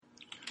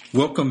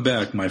Welcome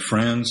back, my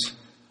friends.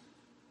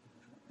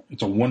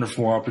 It's a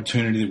wonderful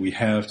opportunity that we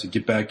have to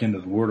get back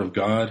into the Word of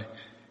God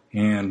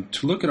and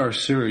to look at our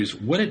series,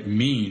 What It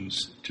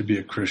Means to Be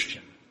a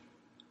Christian.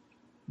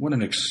 What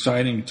an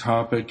exciting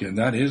topic, and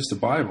that is the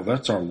Bible.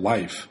 That's our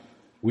life.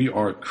 We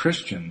are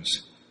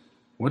Christians.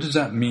 What does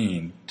that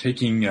mean?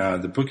 Taking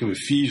the book of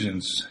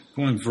Ephesians,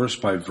 going verse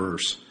by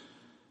verse.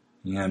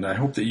 And I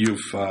hope that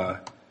you've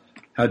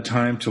had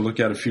time to look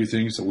at a few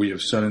things that we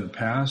have said in the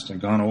past and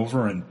gone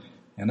over, and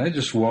I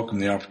just welcome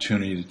the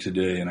opportunity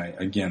today, and I,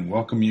 again,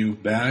 welcome you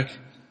back.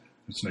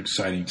 It's an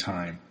exciting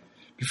time.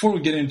 Before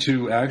we get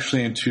into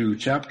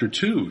chapter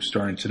 2,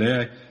 starting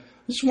today, I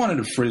just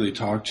wanted to freely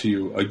talk to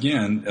you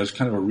again as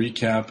kind of a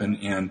recap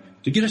and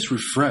to get us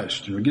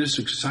refreshed and to get us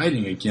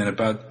exciting again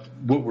about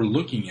what we're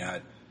looking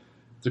at,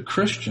 the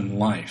Christian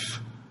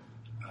life.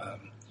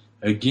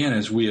 Again,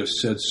 as we have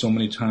said so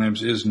many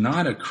times, is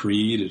not a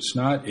creed. It's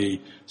not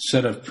a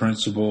set of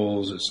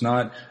principles. It's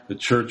not the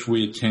church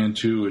we attend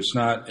to. It's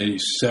not a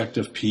sect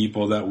of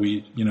people that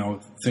we,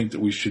 think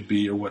that we should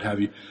be or what have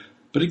you.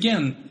 But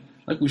again,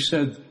 like we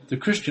said, the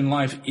Christian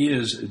life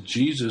is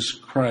Jesus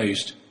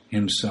Christ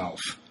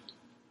himself.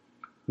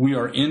 We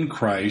are in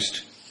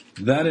Christ.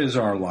 That is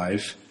our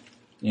life.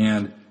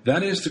 And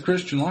that is the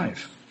Christian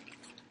life.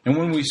 And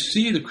when we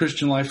see the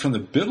Christian life from the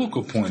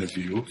biblical point of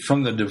view,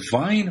 from the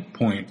divine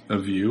point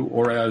of view,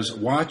 or as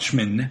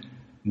Watchman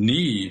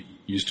Nee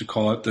used to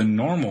call it, the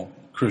normal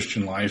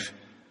Christian life,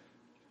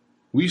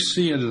 we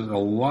see it as a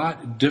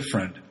lot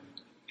different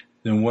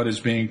than what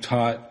is being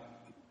taught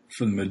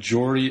from the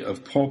majority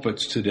of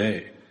pulpits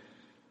today.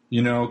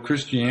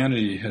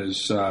 Christianity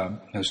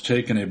has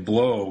taken a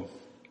blow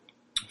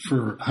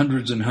for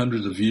hundreds and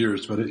hundreds of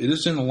years, but it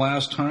is in the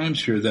last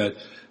times here that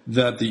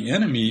the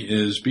enemy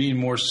is being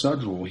more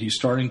subtle. He's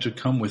starting to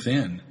come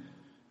within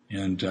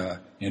and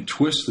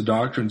twist the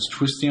doctrines,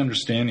 twist the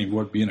understanding of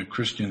what being a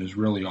Christian is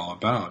really all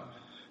about.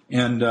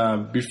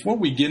 And before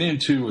we get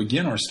into,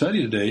 again, our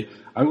study today,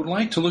 I would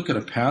like to look at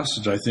a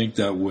passage I think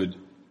that would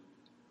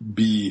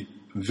be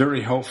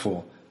very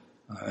helpful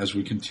as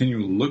we continue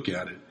to look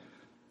at it.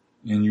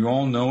 And you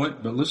all know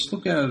it, but let's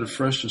look at it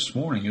afresh this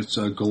morning. It's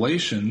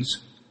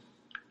Galatians,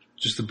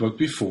 just the book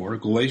before,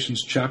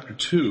 Galatians chapter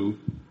 2,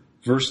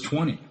 verse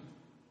 20.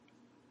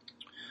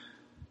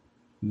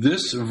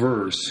 This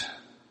verse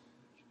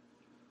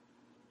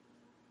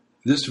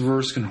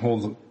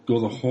can go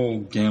the whole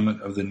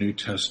gamut of the New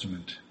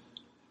Testament.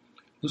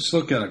 Let's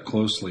look at it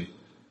closely.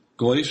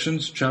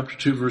 Galatians chapter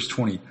 2, verse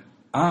 20.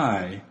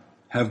 I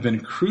have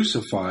been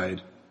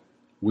crucified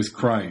with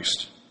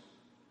Christ.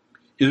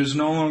 It is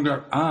no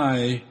longer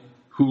I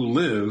who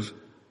live,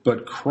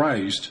 but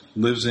Christ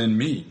lives in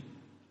me.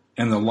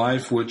 And the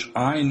life which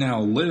I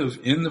now live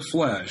in the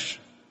flesh,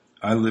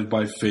 I live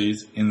by faith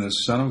in the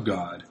Son of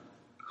God,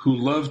 who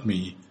loved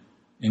me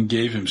and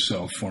gave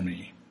himself for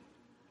me.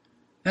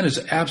 That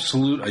is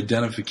absolute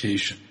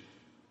identification.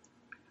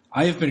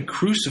 I have been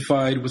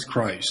crucified with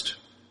Christ.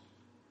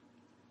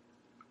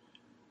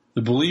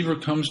 The believer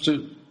comes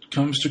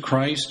to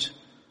Christ.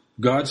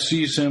 God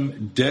sees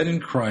him dead in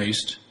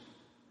Christ,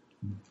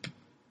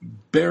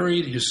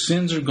 buried, his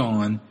sins are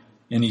gone,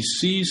 and he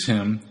sees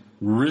him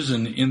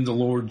risen in the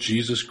Lord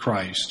Jesus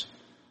Christ.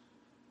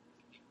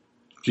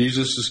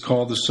 Jesus is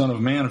called the Son of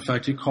Man. In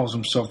fact, he calls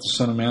himself the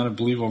Son of Man, I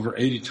believe, over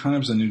 80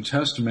 times in the New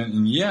Testament.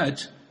 And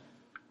yet,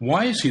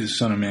 why is he the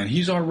Son of Man?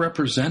 He's our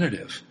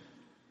representative.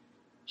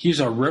 He's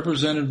our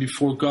representative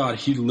before God.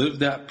 He lived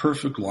that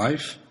perfect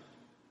life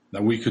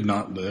that we could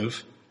not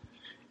live.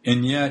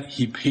 And yet,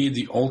 he paid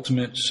the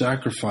ultimate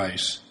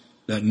sacrifice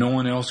that no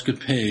one else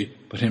could pay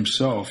but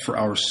himself for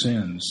our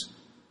sins.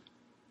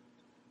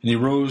 And he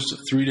rose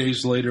 3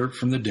 days later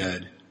from the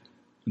dead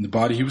in the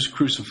body he was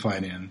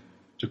crucified in,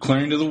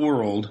 declaring to the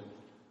world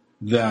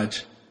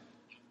that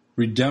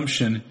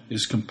redemption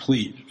is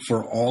complete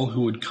for all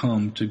who would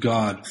come to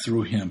God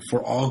through him,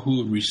 for all who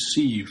would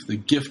receive the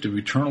gift of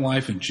eternal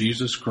life in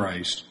Jesus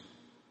Christ.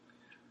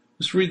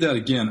 Let's read that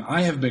again.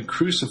 I have been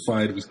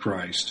crucified with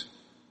Christ.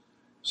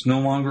 It's no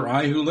longer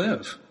I who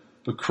live,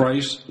 but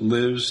Christ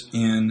lives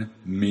in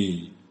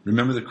me.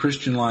 Remember, the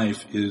Christian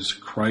life is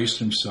Christ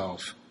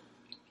himself.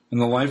 And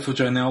the life which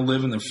I now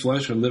live in the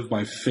flesh, I live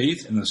by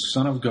faith in the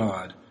Son of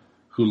God,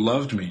 who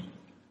loved me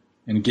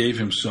and gave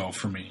himself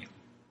for me.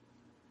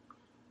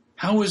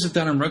 How is it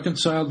that I'm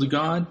reconciled to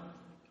God?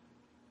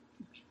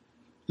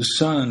 The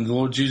Son, the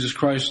Lord Jesus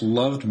Christ,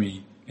 loved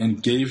me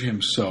and gave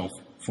himself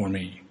for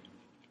me.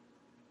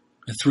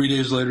 And 3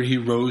 days later, he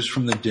rose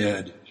from the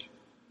dead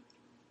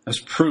as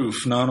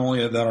proof not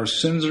only that our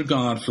sins are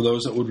gone for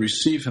those that would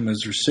receive him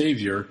as their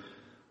Savior,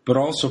 but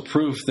also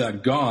proof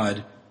that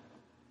God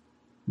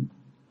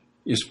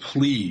is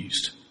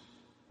pleased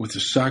with the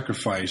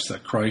sacrifice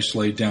that Christ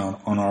laid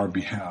down on our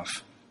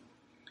behalf.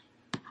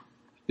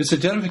 It's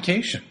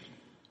identification.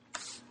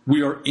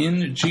 We are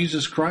in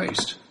Jesus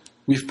Christ.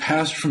 We've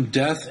passed from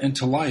death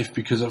into life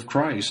because of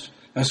Christ.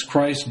 As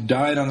Christ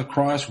died on the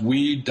cross,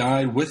 we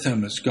died with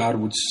him as God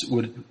would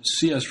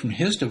see us from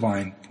his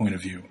divine point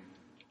of view.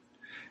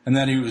 and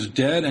that he was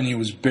dead and he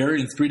was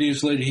buried, and 3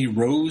 days later he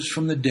rose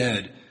from the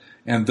dead.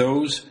 And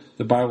those,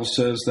 the Bible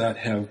says, that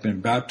have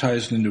been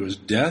baptized into his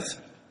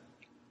death,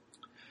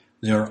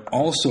 they are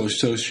also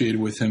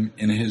associated with him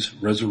in his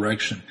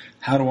resurrection.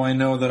 How do I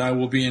know that I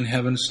will be in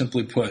heaven?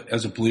 Simply put,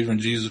 as a believer in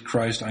Jesus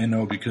Christ, I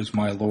know because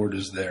my Lord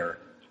is there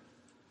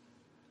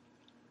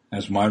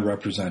as my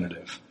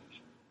representative.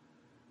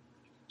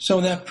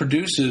 So that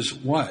produces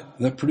what?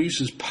 That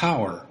produces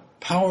power.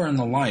 Power in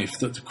the life.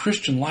 The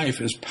Christian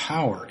life is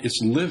power.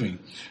 It's living.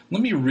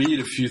 Let me read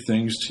a few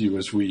things to you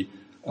as we,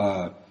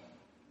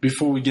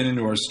 before we get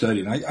into our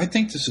study. And I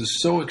think this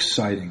is so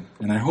exciting,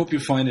 and I hope you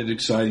find it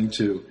exciting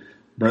too.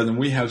 Brethren,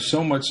 we have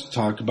so much to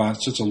talk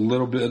about, such a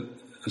little bit,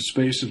 a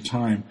space of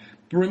time.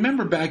 But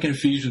remember back in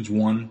Ephesians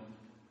 1,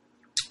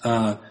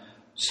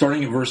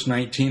 starting at verse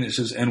 19, it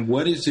says, "And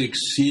what is the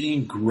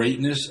exceeding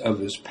greatness of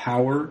his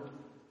power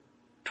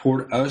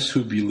toward us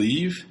who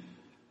believe?"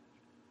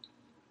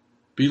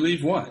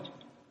 Believe what?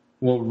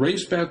 Well,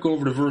 race back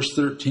over to verse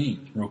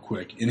 13 real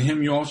quick. "In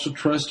him you also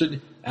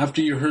trusted,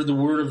 after you heard the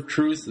word of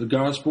truth, the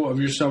gospel of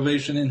your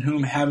salvation, in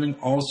whom having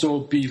also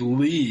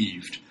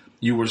believed,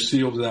 you were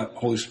sealed with that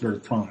Holy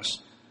Spirit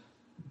promise."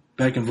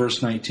 Back in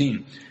verse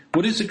 19.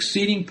 "What is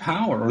exceeding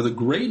power, or the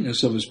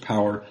greatness of his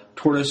power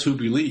toward us who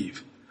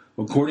believe?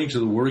 According to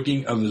the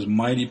working of his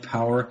mighty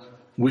power,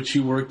 which he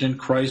worked in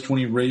Christ when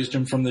he raised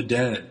him from the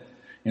dead,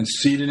 and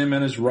seated him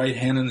at his right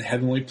hand in the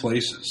heavenly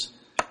places."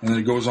 And then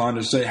it goes on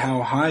to say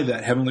how high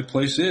that heavenly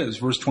place is.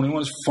 Verse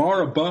 21 is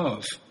far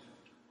above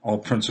all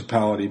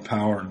principality,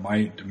 power, and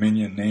might,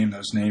 dominion, name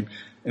that's named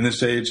in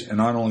this age, and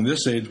not only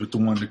this age, but the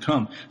one to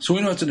come. So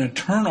we know it's an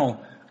eternal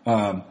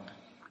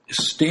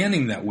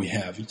standing that we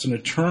have. It's an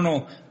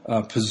eternal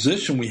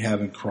position we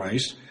have in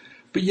Christ,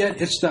 but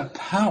yet it's that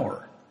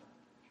power.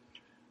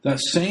 That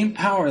same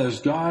power as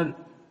God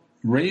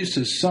raised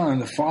his Son,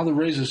 the Father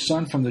raised his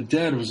Son from the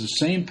dead, was the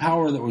same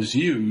power that was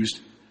used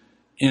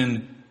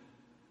in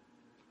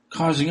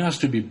causing us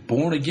to be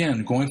born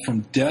again, going from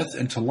death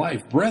into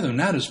life. Brethren,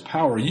 that is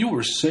power. You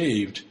were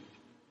saved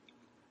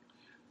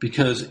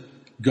because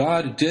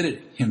God did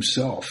it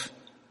himself.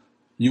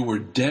 You were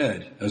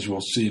dead, as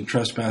we'll see, in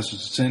trespasses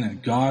and sin,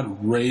 and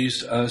God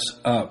raised us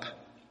up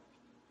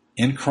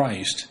in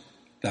Christ.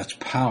 That's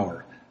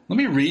power. Let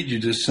me read you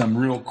just some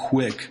real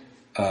quick,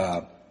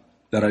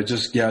 that I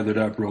just gathered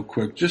up real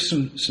quick, just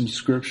some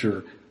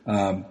scripture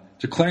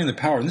declaring the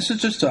power. And this is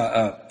just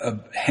a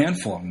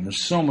handful of them.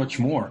 There's so much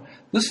more.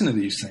 Listen to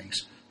these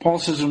things. Paul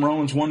says in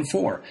Romans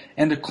 1:4,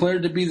 "And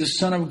declared to be the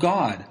Son of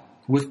God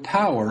with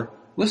power,"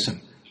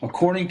 listen,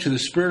 "according to the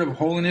Spirit of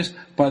holiness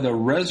by the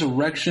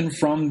resurrection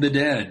from the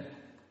dead."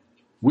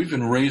 We've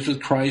been raised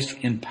with Christ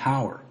in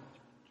power.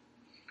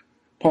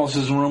 Paul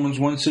says in Romans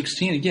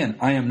 1:16 again,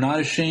 "I am not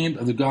ashamed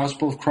of the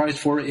gospel of Christ,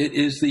 for it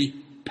is the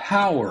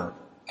power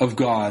of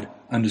God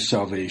unto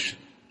salvation."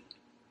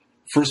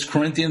 1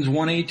 Corinthians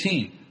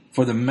 1:18,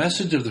 "For the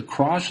message of the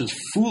cross is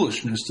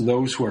foolishness to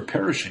those who are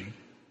perishing,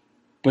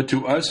 but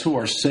to us who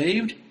are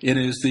saved, it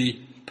is the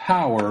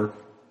power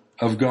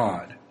of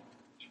God."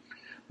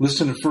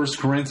 Listen to 1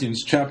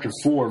 Corinthians chapter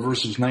 4,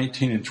 verses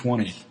 19 and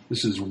 20.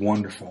 This is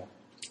wonderful.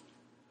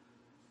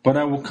 "But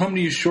I will come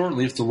to you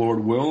shortly, if the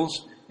Lord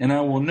wills, and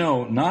I will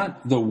know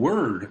not the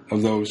word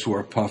of those who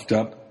are puffed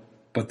up,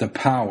 but the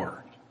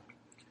power.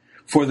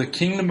 For the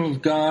kingdom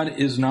of God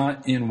is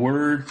not in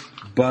word,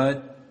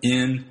 but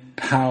in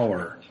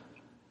power."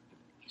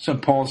 So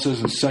Paul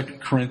says in 2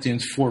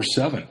 Corinthians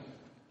 4:7.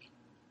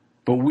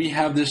 "But we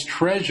have this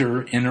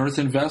treasure in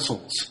earthen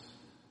vessels."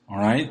 All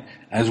right?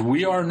 As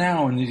we are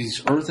now in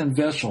these earthen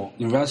vessels,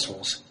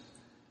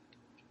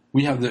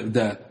 we have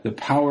the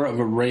power of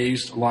a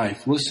raised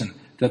life. Listen,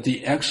 "that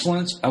the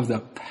excellence of the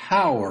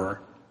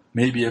power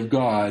may be of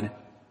God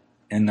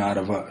and not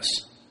of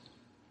us."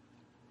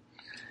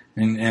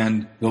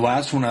 And the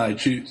last one I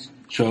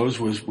chose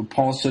was what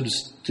Paul said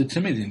to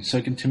Timothy in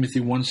 2 Timothy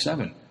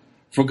 1:7.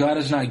 "For God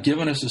has not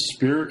given us a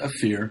spirit of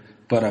fear,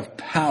 but of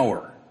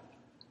power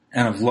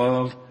and of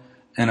love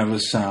and of a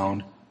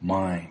sound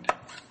mind."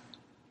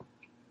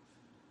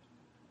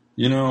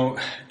 You know,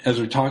 as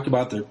we talk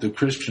about the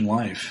Christian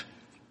life,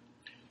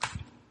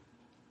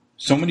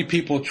 so many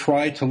people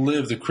try to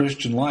live the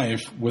Christian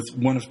life with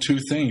one of two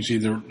things,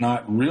 either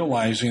not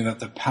realizing that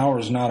the power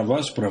is not of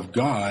us but of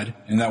God,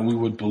 and that we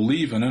would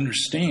believe and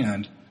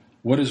understand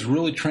what has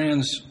really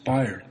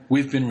transpired.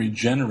 We've been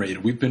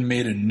regenerated. We've been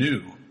made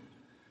anew.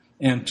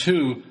 And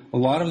two, a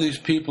lot of these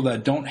people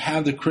that don't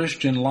have the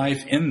Christian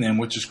life in them,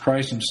 which is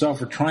Christ himself,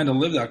 are trying to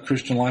live that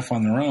Christian life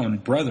on their own.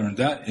 Brethren,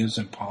 that is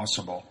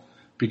impossible,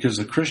 because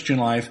the Christian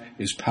life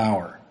is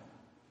power.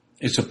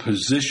 It's a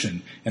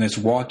position, and it's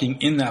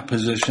walking in that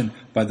position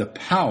by the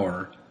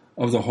power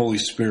of the Holy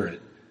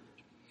Spirit.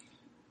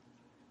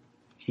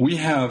 We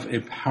have a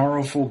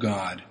powerful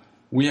God.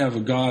 We have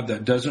a God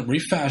that doesn't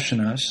refashion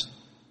us,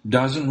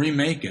 doesn't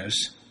remake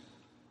us.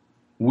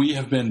 We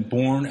have been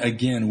born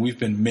again. We've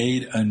been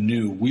made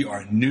anew. We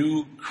are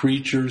new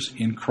creatures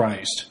in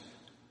Christ.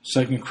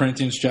 2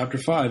 Corinthians chapter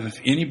 5, "If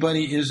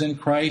anybody is in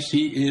Christ,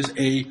 he is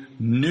a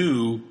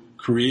new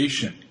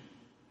creation."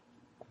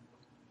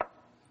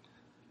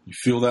 You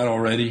feel that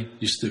already?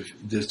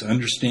 Just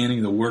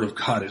understanding the Word of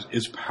God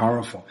is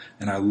powerful,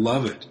 and I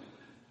love it.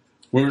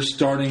 We're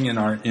starting in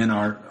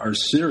our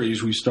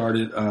series. We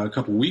started a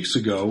couple weeks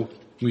ago.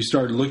 We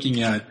started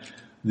looking at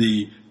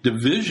the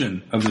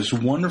division of this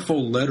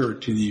wonderful letter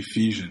to the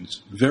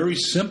Ephesians. Very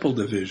simple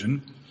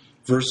division.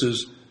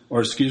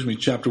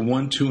 Chapter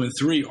 1, 2, and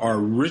 3, our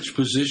rich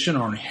position,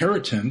 our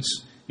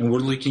inheritance, and we're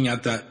looking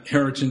at that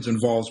inheritance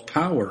involves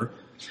power.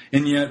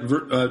 And yet,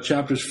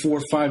 chapters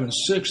 4, 5, and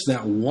 6,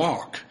 that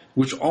walk,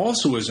 which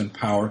also is in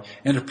power,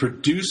 and it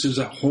produces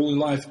that holy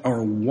life,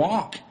 our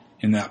walk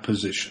in that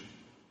position,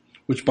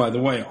 which, by the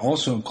way,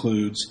 also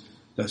includes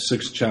that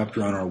 6th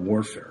chapter on our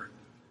warfare.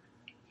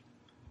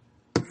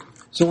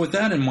 So with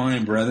that in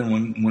mind, brethren,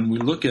 when we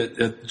look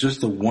at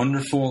just the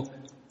wonderful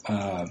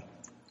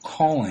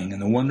calling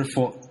and the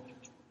wonderful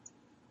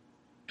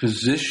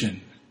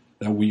position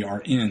that we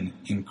are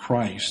in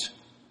Christ,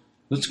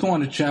 let's go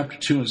on to chapter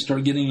 2 and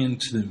start getting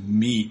into the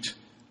meat.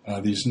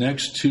 These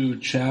next two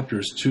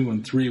chapters, 2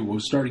 and 3, we'll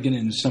start getting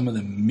into some of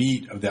the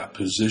meat of that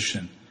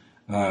position.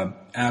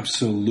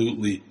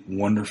 Absolutely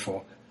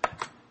wonderful.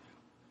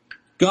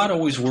 God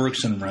always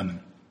works in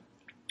remnant.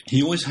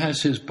 He always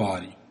has his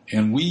body,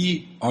 and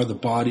we are the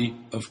body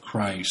of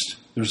Christ.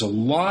 There's a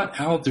lot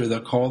out there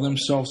that call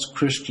themselves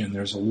Christian.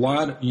 There's a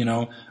lot,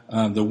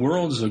 the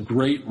world is a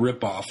great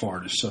rip-off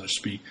artist, so to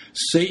speak.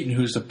 Satan,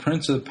 who's the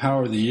prince of the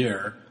power of the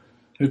air,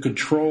 who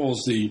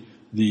controls the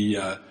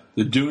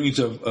doings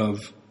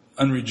of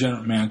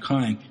unregenerate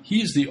mankind,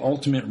 he's the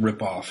ultimate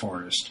rip-off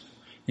artist.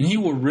 And he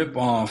will rip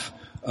off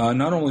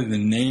not only the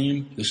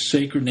name, the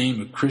sacred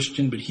name of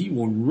Christian, but he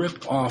will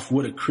rip off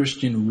what a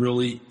Christian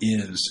really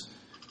is.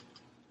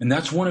 And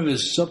that's one of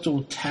his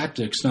subtle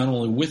tactics, not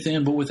only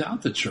within but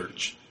without the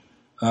church,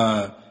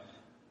 that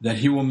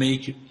he will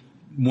make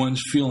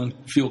ones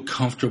feel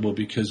comfortable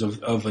because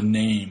of a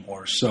name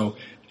or so.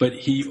 But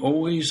he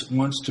always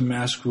wants to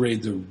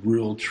masquerade the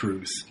real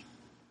truth.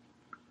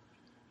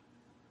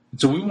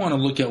 So we want to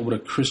look at what a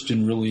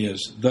Christian really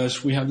is.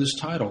 Thus, we have this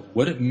title,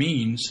 What It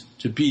Means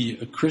to Be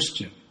a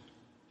Christian.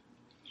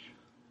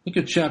 Look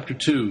at chapter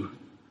 2,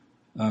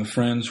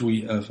 friends,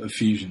 of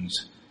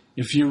Ephesians.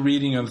 If you're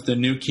reading of the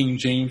New King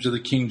James or the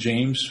King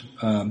James,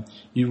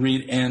 you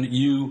read, and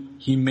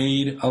he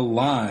made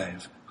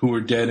alive who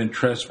were dead in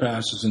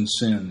trespasses and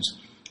sins.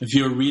 If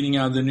you're reading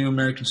out of the New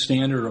American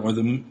Standard or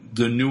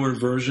the newer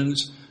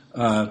versions,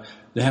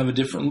 they have a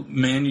different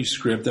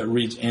manuscript that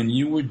reads, and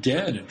you were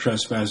dead in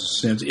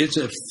trespasses and sins. It's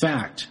a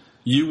fact.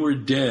 You were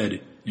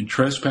dead in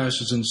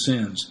trespasses and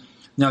sins.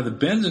 Now, the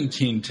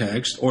Byzantine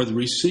text, or the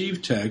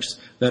received text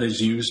that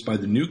is used by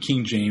the New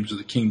King James or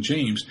the King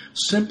James,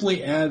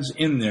 simply adds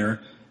in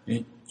there,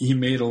 he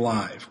made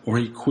alive, or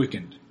he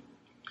quickened.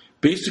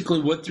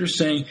 Basically, what they're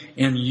saying,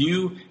 and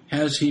you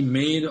has he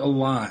made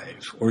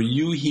alive, or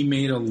you he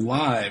made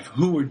alive,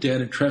 who were dead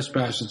in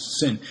trespasses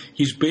and sin.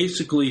 He's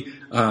basically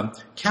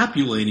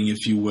capulating,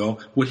 if you will,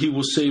 what he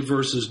will say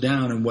verses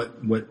down and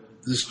what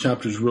this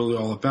chapter is really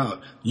all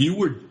about. You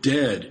were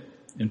dead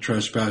in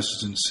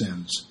trespasses and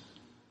sins.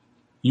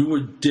 You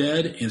were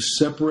dead and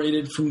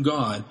separated from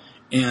God,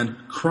 and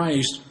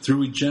Christ,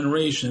 through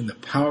regeneration, the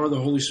power of the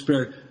Holy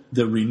Spirit,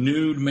 the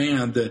renewed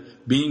man, the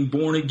being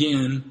born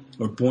again,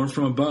 or born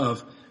from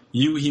above,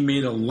 you he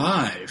made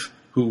alive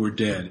who were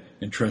dead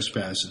in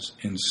trespasses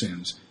and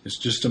sins. It's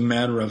just a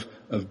matter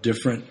of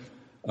different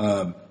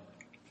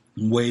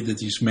way that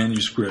these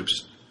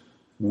manuscripts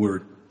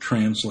were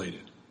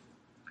translated.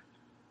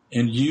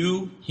 And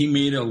you he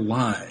made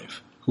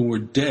alive who were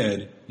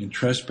dead in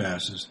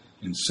trespasses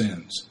and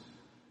sins.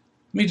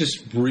 Let me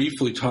just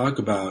briefly talk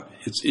about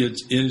it.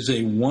 It is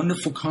a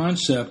wonderful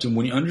concept, and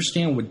when you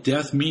understand what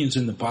death means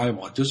in the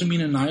Bible, it doesn't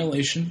mean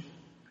annihilation.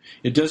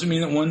 It doesn't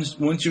mean that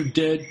once you're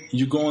dead,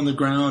 you go on the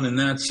ground and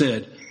that's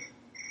it.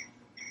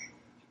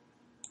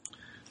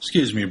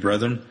 Excuse me,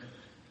 brethren.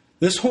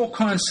 This whole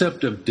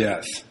concept of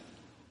death,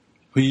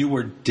 who you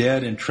were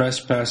dead in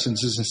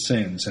trespasses and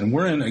sins, and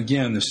we're in,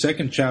 again, the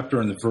 2nd chapter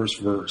and the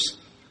first verse.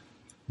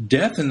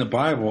 Death in the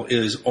Bible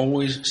is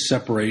always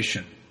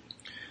separation.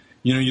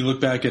 You look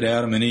back at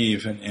Adam and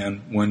Eve,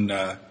 and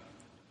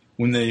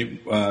when they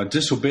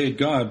disobeyed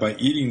God by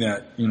eating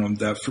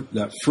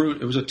that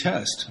fruit, it was a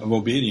test of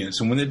obedience.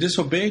 And when they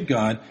disobeyed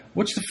God,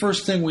 what's the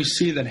first thing we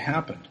see that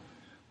happened?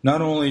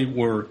 Not only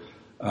were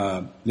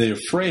they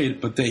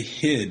afraid, but they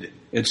hid.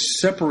 It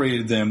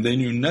separated them. They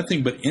knew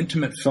nothing but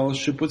intimate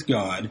fellowship with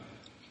God,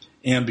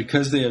 and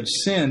because they had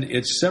sinned,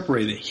 it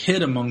separated. They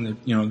hid among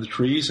the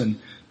trees, and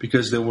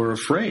because they were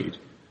afraid.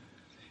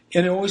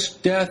 And always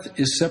death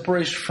is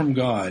separation from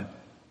God.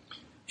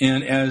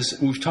 And as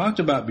we've talked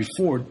about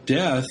before,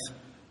 death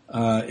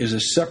is a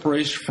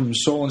separation from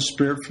soul and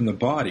spirit from the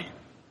body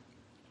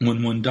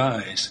when one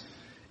dies.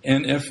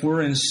 And if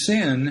we're in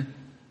sin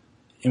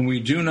and we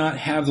do not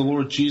have the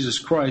Lord Jesus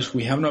Christ,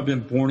 we have not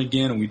been born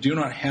again, and we do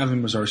not have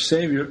him as our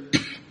Savior,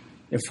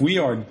 if we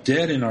are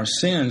dead in our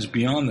sins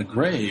beyond the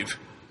grave,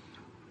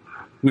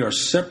 we are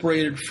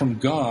separated from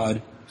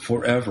God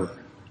forever.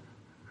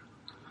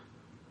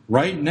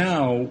 Right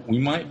now, we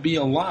might be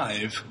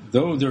alive,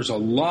 though there's a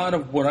lot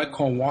of what I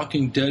call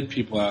walking dead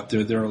people out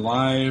there. They're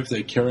alive,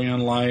 they carry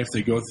on life,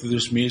 they go through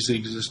this measly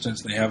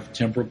existence, they have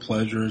temporal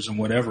pleasures and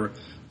whatever,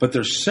 but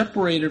they're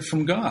separated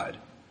from God.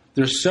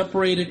 They're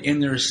separated in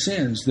their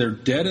sins. They're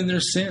dead in their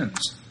sins.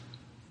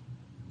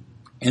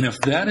 And if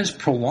that is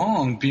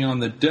prolonged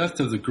beyond the death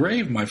of the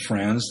grave, my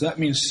friends, that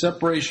means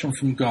separation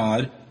from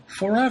God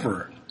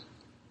forever.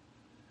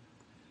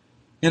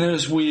 And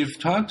as we've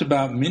talked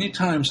about many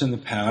times in the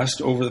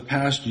past, over the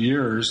past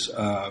years,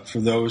 for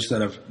those that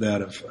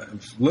have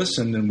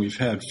listened and we've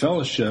had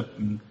fellowship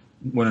with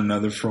one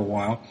another for a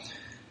while,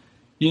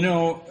 you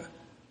know,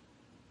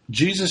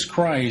 Jesus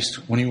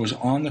Christ, when he was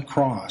on the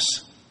cross,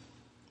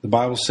 the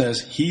Bible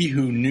says, he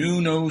who knew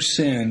no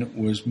sin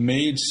was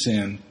made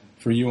sin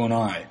for you and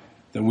I,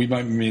 that we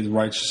might be made the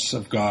righteousness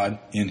of God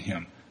in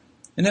him.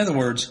 In other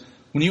words,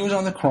 when he was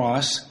on the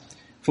cross,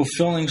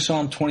 fulfilling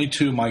Psalm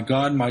 22, my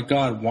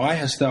God, why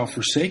hast thou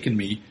forsaken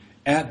me?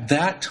 At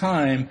that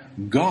time,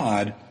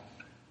 God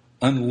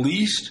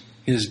unleashed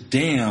his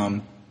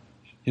dam,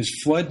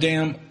 his flood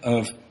dam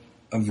of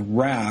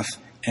wrath,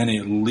 and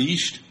it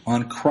leashed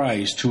on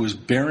Christ, who was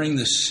bearing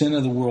the sin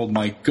of the world.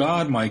 My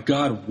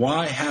God,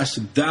 why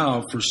hast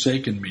thou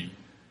forsaken me?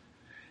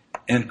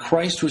 And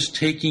Christ was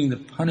taking the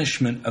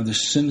punishment of the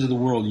sins of the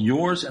world,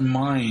 yours and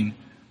mine,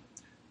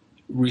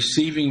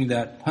 receiving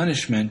that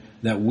punishment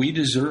that we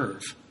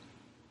deserve.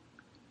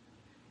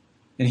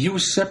 And he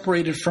was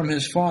separated from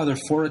his Father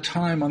for a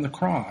time on the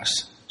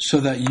cross, so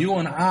that you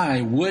and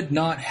I would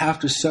not have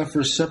to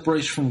suffer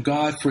separation from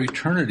God for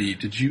eternity.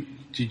 Did you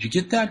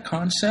get that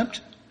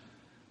concept?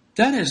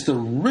 That is the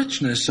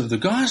richness of the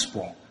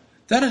gospel.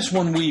 That is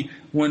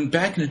when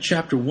back in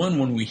chapter 1,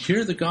 when we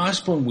hear the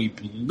gospel and we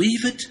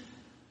believe it,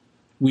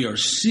 we are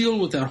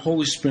sealed with that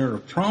Holy Spirit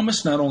of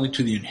promise, not only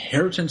to the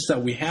inheritance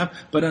that we have,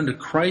 but unto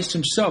Christ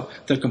himself,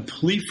 the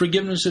complete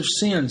forgiveness of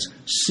sins,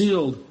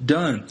 sealed,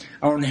 done.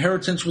 Our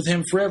inheritance with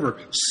him forever,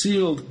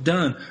 sealed,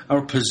 done.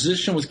 Our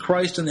position with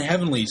Christ in the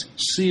heavenlies,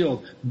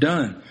 sealed,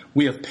 done.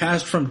 We have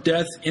passed from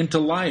death into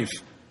life,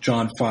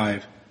 John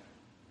 5,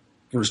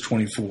 verse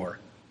 24.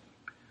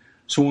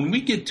 So when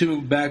we get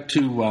back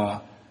to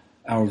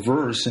our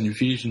verse in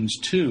Ephesians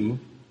 2,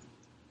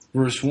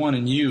 verse 1,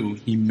 and you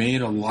he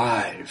made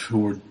alive who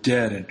were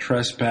dead in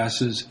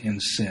trespasses and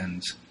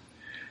sins.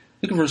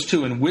 Look at verse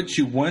 2, in which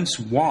you once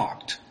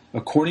walked,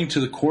 according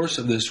to the course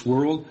of this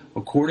world,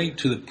 according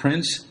to the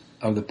prince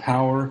of the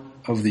power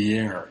of the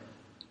air.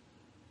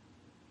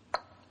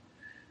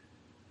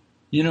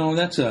 You know,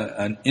 that's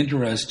an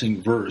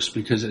interesting verse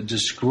because it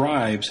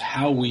describes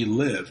how we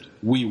lived.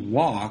 We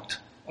walked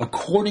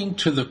according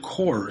to the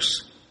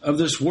course of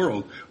this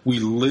world. We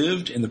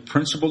lived in the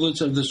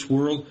principles of this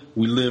world.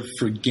 We lived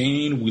for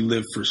gain. We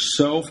lived for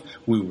self.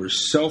 We were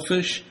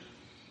selfish.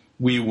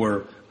 We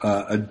were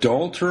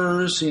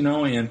adulterers,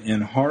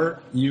 in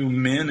heart, you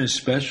men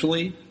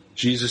especially.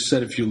 Jesus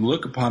said, if you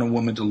look upon a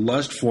woman to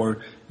lust for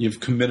her,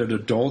 you've committed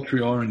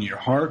adultery all in your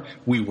heart.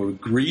 We were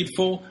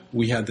greedful.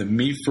 We had the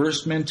me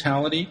first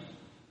mentality.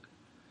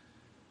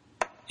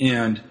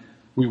 And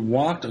we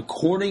walked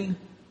according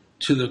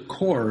to the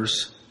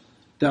course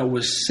that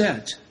was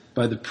set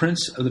by the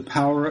prince of the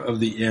power of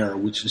the air,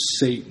 which is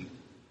Satan,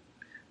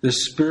 the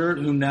spirit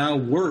who now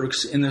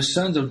works in the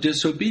sons of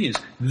disobedience.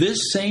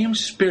 This same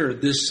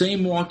spirit, this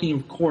same walking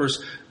of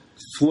course,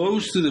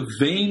 flows through the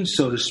veins,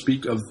 so to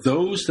speak, of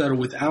those that are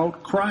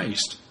without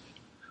Christ.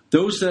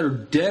 Those that are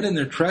dead in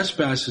their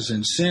trespasses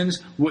and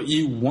sins, what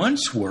you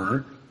once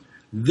were,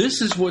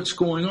 this is what's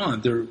going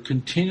on. They're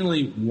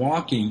continually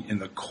walking in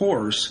the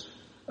course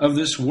of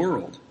this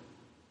world.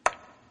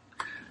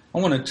 I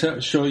want to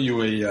show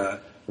you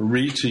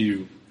read to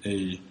you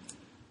a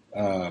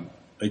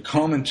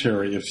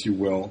commentary, if you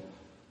will,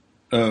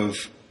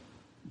 of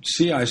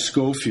C.I.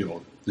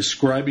 Scofield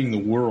describing the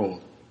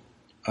world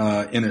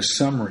in a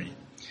summary.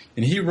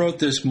 And he wrote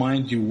this,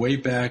 mind you, way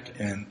back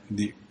in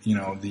the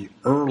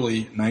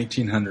early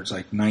 1900s,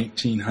 like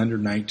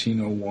 1900,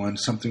 1901,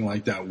 something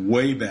like that,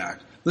 way back.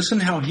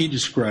 Listen how he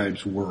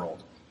describes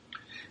world.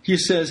 He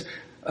says,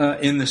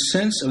 in the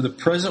sense of the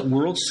present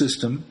world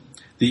system,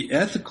 the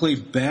ethically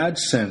bad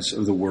sense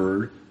of the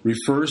word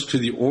refers to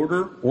the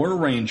order or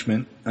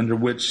arrangement under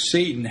which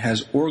Satan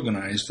has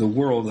organized the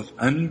world of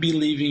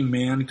unbelieving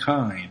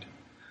mankind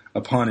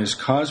upon his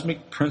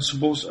cosmic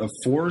principles of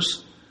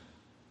force,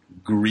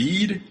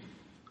 greed,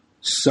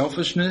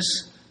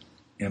 selfishness,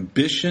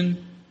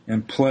 ambition,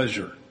 and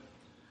pleasure.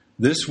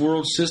 This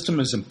world system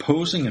is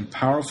imposing and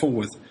powerful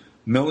with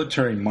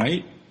military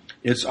might.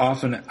 It's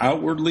often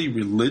outwardly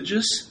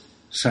religious,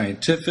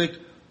 scientific,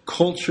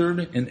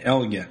 cultured, and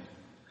elegant.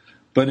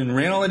 But in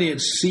reality,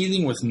 it's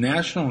seething with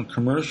national and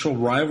commercial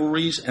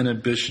rivalries and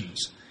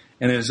ambitions,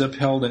 and is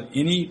upheld in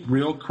any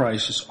real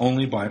crisis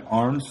only by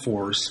armed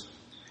force,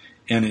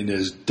 and it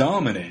is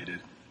dominated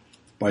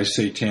by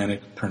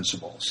satanic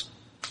principles.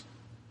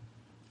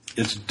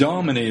 It's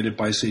dominated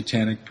by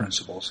satanic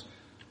principles.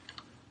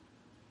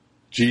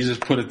 Jesus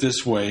put it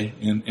this way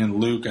in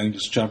Luke, I think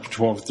it's chapter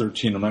 12 or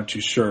 13, I'm not too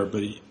sure,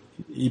 but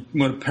he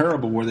went a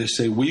parable where they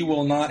say, we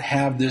will not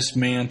have this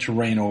man to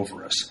reign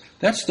over us.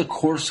 That's the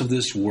course of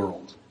this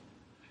world.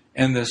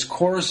 And this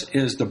course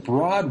is the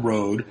broad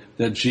road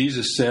that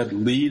Jesus said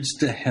leads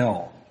to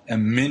hell,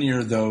 and many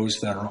are those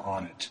that are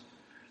on it.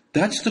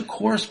 That's the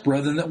course,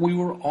 brethren, that we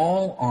were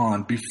all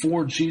on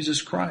before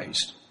Jesus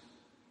Christ.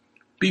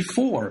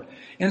 Before.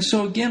 And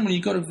so again, when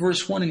you go to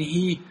verse 1, and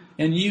he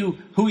and you,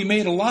 who he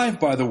made alive,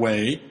 by the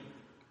way,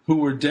 who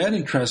were dead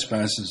in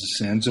trespasses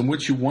and sins, in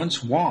which you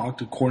once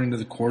walked according to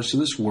the course of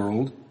this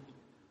world,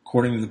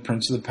 according to the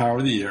prince of the power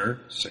of the air,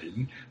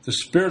 Satan, the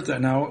spirit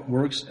that now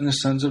works in the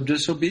sons of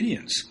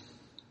disobedience.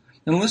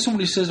 And listen what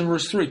he says in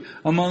verse 3,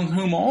 among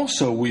whom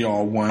also we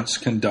all once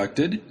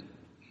conducted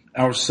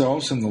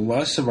ourselves in the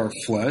lusts of our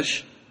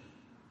flesh,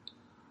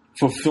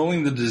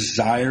 fulfilling the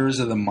desires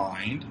of the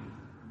mind,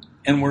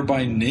 and were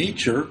by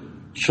nature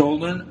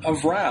children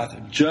of wrath,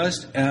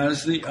 just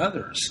as the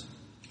others.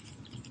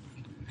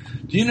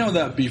 Do you know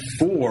that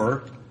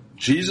before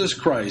Jesus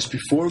Christ,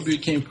 before we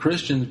became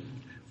Christians,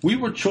 we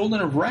were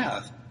children of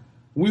wrath?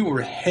 We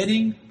were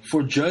heading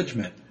for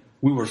judgment.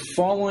 We were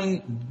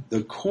following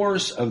the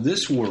course of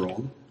this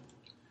world.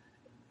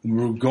 We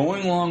were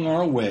going along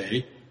our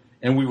way,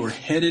 and we were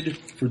headed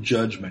for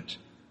judgment.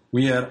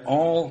 We had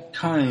all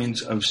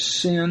kinds of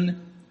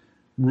sin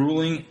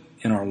ruling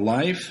in our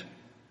life.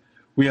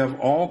 We have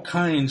all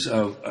kinds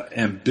of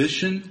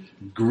ambition,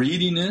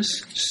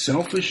 greediness,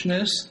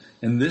 selfishness,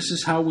 and this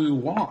is how we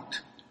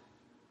walked.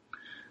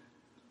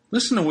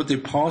 Listen to what the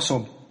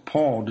Apostle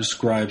Paul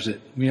describes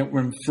it. We're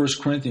in 1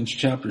 Corinthians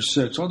chapter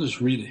 6. I'll just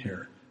read it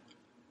here.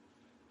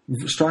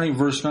 Starting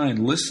verse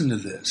 9, listen to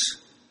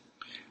this.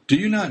 Do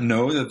you not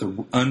know that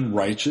the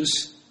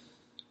unrighteous,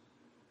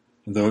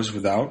 those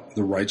without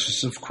the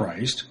righteousness of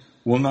Christ,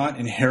 will not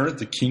inherit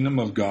the kingdom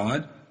of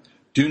God?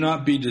 Do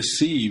not be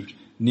deceived,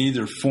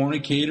 neither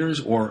fornicators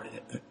or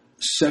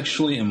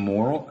sexually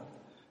immoral,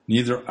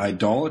 neither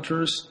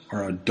idolaters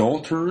or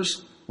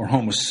adulterers or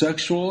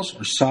homosexuals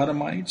or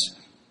sodomites,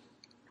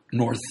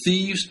 nor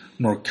thieves,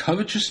 nor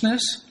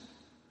covetousness,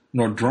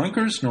 nor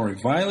drunkards, nor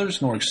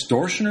revilers, nor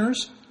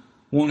extortioners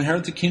will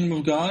inherit the kingdom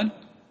of God.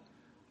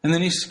 And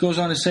then he goes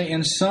on to say,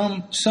 and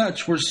some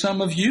such were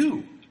some of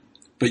you,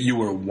 but you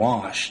were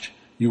washed,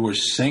 you were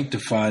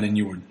sanctified, and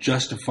you were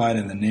justified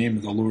in the name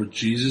of the Lord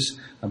Jesus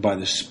and by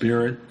the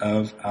Spirit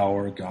of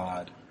our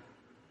God.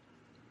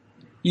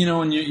 You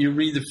know, and you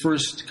read the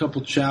first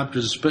couple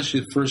chapters, especially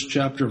the first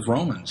chapter of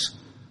Romans,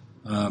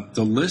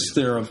 the list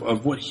there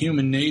of what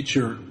human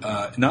nature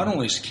not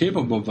only is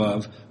capable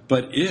of,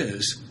 but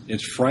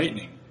it's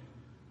frightening.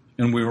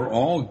 And we were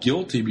all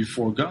guilty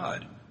before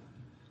God.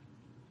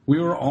 We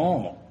were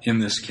all in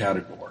this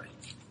category.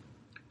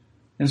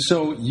 And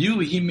so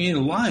he made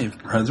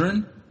alive,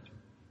 brethren.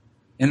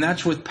 And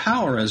that's with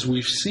power, as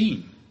we've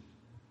seen.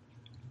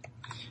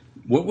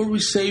 What were we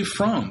saved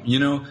from? You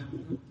know,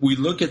 we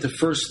look at the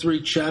first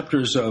 3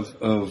 chapters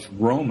of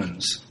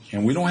Romans,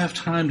 and we don't have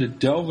time to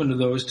delve into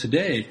those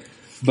today,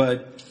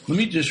 but let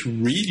me just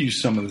read you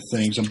some of the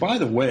things. And by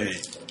the way,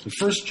 the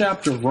first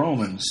chapter of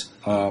Romans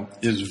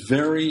is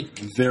very,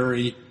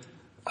 very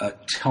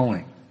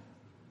telling.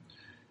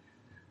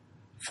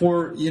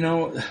 For, you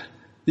know,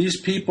 these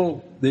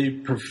people, they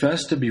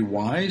professed to be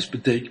wise,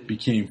 but they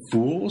became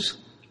fools.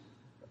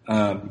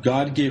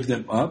 God gave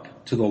them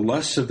up to the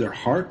lusts of their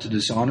heart to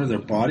dishonor their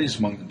bodies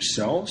among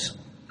themselves.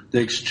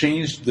 They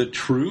exchanged the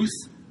truth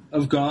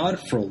of God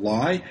for a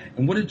lie.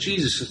 And what did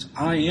Jesus say?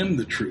 I am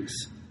the truth.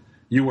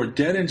 You are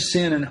dead in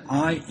sin, and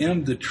I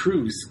am the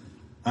truth.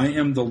 I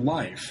am the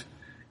life.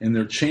 And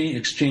they're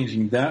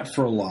exchanging that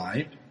for a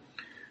lie.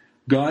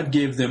 God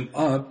gave them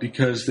up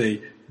because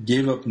they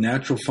gave up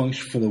natural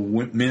function for the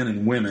men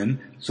and women.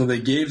 So they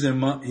gave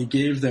them up. He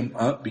gave them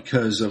up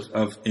because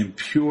of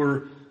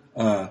impure,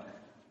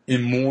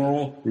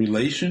 immoral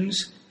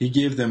relations. He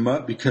gave them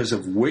up because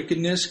of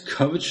wickedness,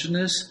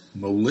 covetousness,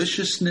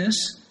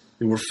 maliciousness.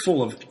 They were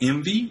full of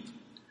envy.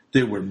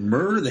 They were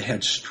murder. They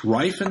had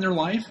strife in their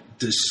life,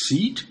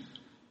 deceit,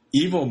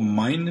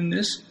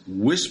 evil-mindedness,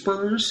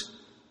 whisperers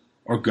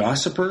or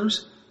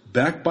gossipers,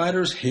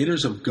 backbiters,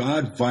 haters of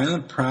God,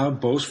 violent, proud,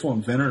 boastful,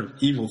 inventor of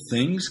evil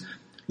things.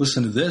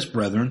 Listen to this,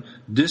 brethren.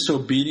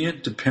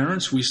 Disobedient to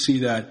parents. We see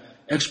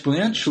that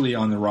exponentially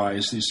on the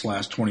rise these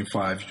last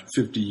 25,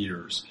 50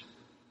 years.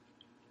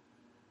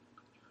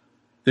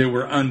 They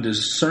were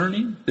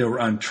undiscerning. They were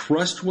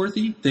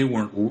untrustworthy. They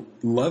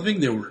weren't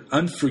loving. They were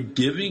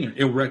unforgiving and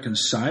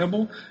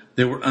irreconcilable.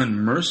 They were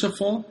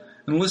unmerciful.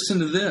 And listen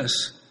to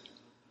this.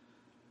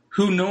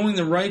 Who, knowing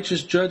the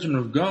righteous judgment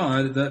of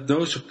God, that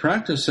those who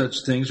practice such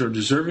things are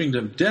deserving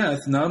of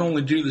death, not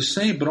only do the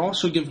same, but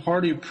also give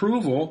hearty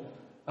approval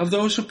of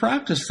those who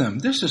practice them.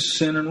 This is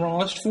sin in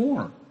rawest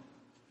form.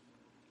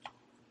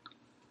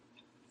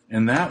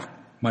 And that,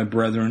 my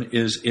brethren,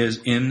 is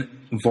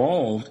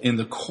involved in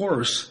the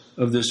course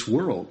of this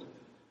world.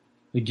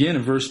 Again,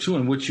 in verse 2,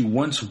 in which you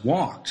once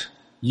walked,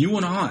 you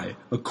and I,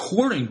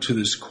 according to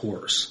this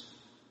course,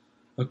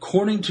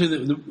 according to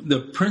the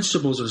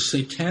principles of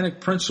satanic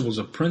principles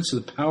of prince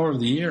of the power of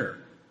the air,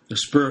 the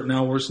spirit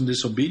now works in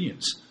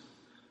disobedience.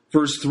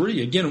 Verse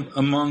 3, again,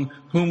 among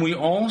whom we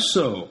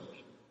also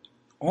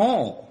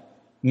all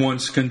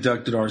once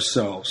conducted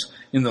ourselves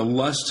in the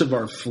lusts of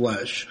our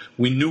flesh.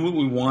 We knew what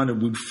we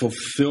wanted. We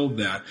fulfilled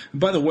that.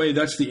 And by the way,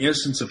 that's the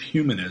essence of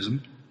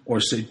humanism, or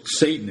say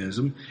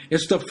Satanism.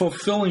 It's the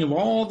fulfilling of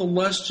all the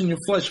lusts in your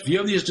flesh. If you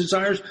have these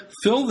desires,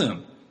 fill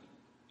them.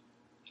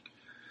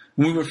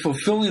 We were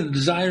fulfilling the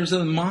desires of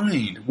the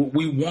mind, what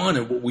we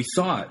wanted, what we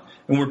thought.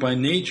 And we're by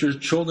nature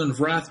children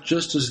of wrath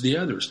just as the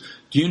others.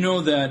 Do you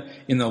know that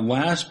in the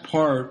last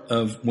part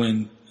of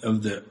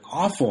the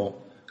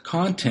awful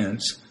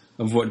contents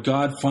of what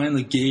God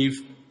finally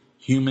gave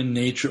human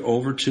nature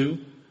over to,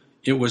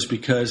 it was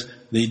because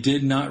they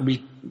did not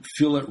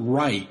feel it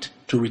right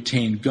to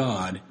retain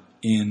God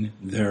in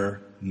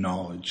their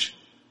knowledge.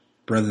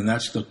 Brethren,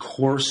 that's the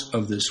course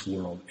of this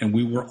world, and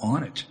we were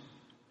on it.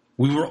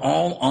 We were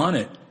all on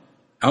it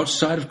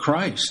outside of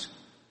Christ.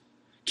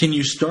 Can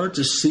you start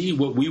to see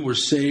what we were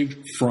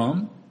saved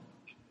from?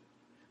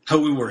 How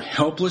we were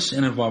helpless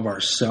in and of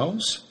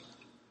ourselves?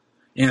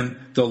 And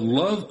the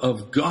love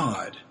of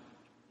God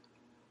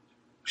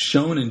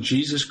shown in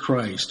Jesus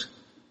Christ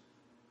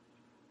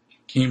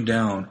came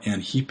down,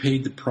 and He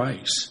paid the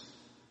price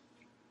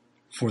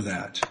for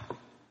that.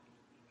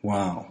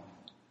 Wow.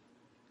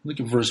 Look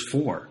at verse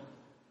 4.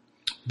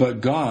 But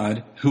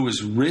God, who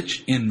is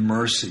rich in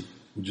mercy,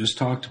 we just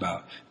talked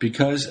about,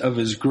 because of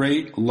His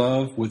great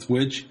love with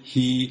which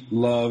He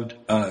loved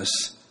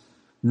us.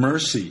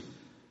 Mercy.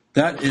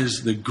 That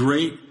is the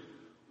great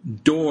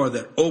door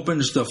that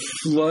opens the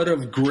flood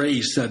of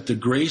grace, that the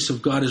grace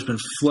of God has been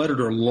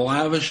flooded or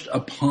lavished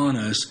upon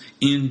us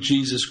in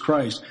Jesus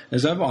Christ.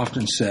 As I've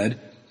often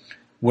said,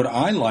 what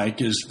I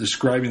like is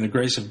describing the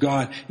grace of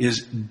God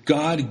is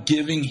God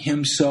giving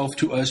Himself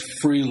to us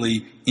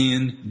freely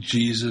in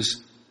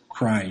Jesus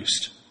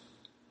Christ.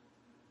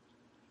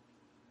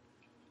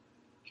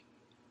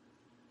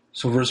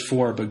 So verse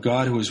 4, but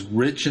God who is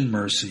rich in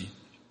mercy,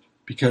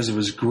 because of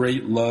His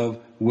great love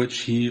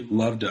which He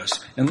loved us.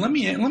 And let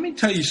me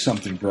tell you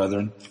something,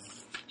 brethren.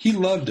 He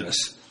loved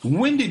us.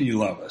 When did He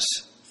love us?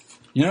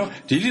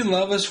 Did He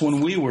love us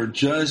when we were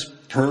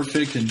just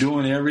perfect and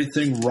doing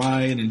everything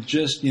right and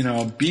just,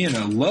 being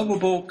a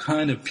lovable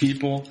kind of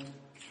people?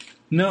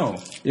 No,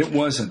 it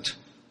wasn't.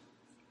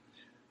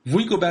 If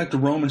we go back to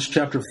Romans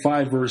chapter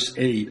 5, verse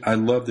 8, I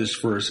love this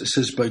verse. It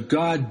says, but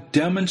God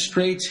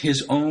demonstrates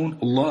His own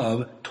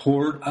love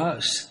toward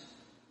us,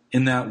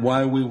 in that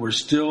while we were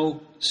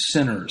still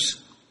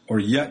sinners, or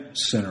yet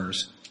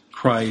sinners,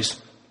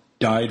 Christ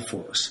died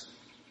for us.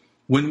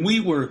 When we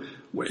were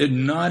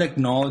not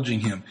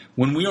acknowledging Him,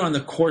 when we were on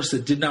the course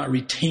that did not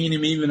retain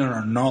Him even in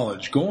our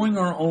knowledge, going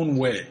our own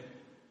way,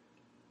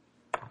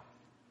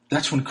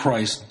 that's when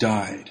Christ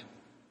died.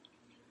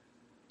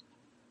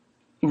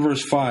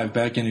 Verse 5,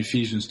 back in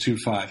Ephesians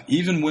 2:5,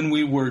 even when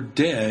we were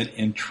dead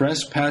in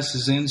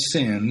trespasses and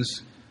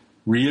sins,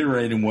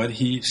 reiterating what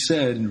he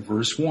said in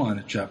verse 1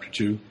 of chapter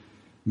 2,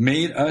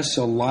 made us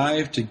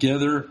alive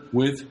together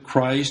with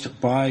Christ.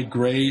 By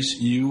grace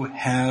you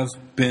have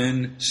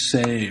been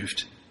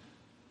saved.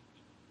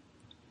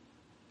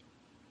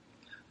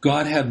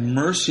 God had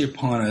mercy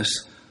upon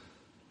us.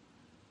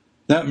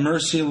 That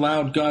mercy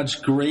allowed God's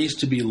grace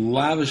to be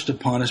lavished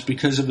upon us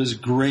because of His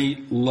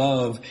great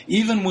love.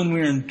 Even when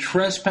we were in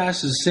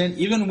trespasses and sin,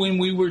 even when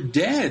we were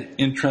dead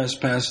in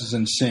trespasses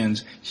and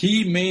sins,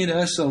 He made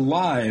us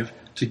alive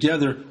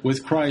together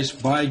with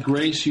Christ. By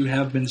grace you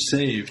have been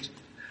saved.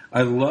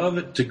 I love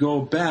it to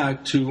go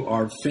back to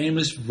our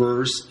famous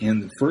verse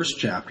in the first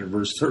chapter,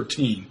 verse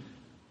 13.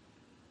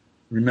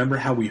 Remember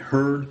how we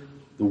heard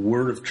the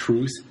word of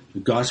truth,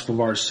 the gospel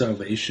of our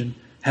salvation.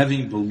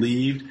 Having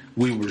believed,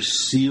 we were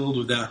sealed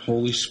with that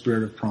Holy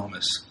Spirit of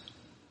promise.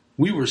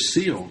 We were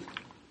sealed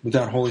with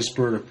that Holy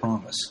Spirit of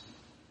promise.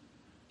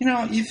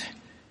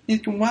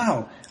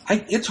 Wow,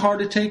 it's hard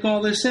to take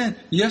all this in.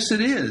 Yes,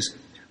 it is.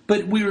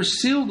 But we were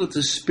sealed with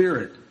the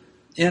Spirit.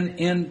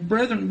 And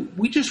brethren,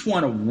 we just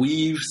want to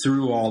weave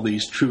through all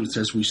these truths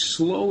as we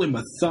slowly,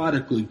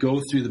 methodically go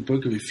through the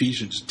book of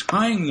Ephesians,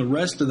 tying the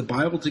rest of the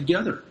Bible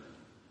together.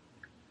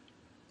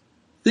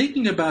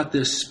 Thinking about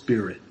this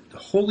Spirit, the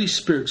Holy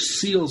Spirit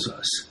seals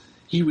us.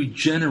 He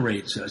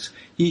regenerates us.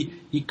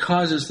 He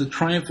causes the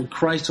triumph of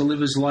Christ to live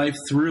His life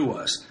through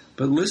us.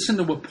 But listen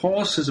to what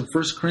Paul says in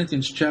 1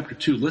 Corinthians chapter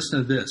 2. Listen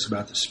to this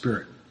about the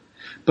Spirit.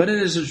 But it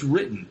is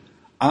written,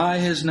 eye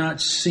has not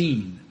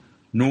seen,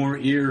 nor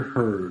ear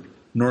heard,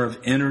 nor have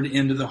entered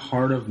into the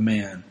heart of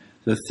man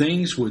the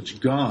things which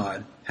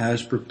God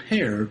has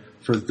prepared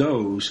for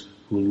those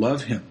who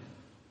love Him.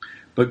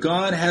 But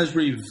God has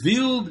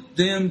revealed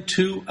them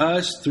to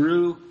us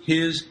through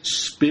His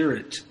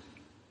Spirit.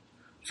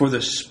 For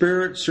the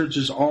Spirit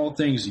searches all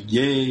things,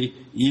 yea,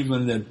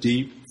 even the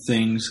deep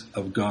things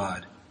of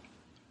God.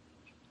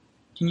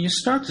 Can you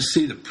start to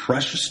see the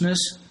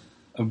preciousness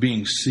of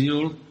being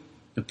sealed?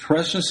 The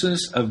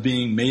preciousness of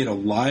being made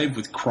alive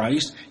with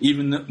Christ,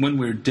 even when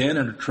we were dead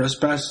under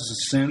trespasses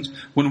and sins,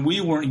 when we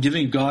weren't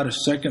giving God a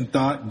second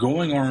thought,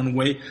 going our own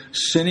way,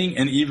 sinning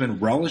and even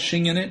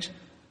relishing in it,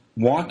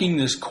 walking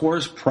this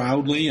course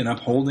proudly and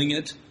upholding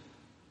it.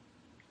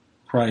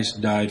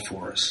 Christ died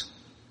for us.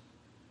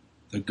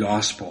 The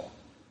gospel.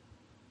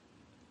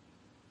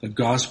 The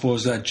gospel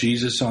is that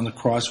Jesus on the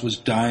cross was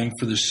dying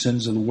for the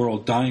sins of the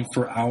world, dying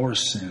for our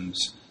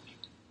sins.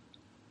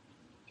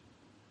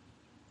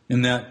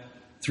 And that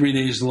 3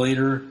 days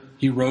later,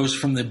 he rose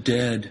from the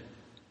dead,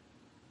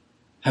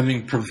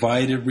 having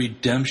provided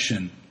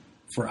redemption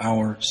for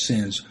our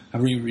sins.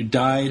 Having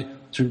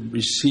died to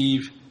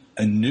receive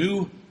a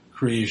new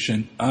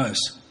creation, us,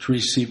 to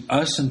receive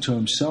us into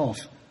himself.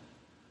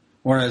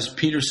 Or as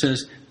Peter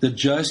says, the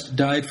just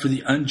died for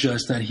the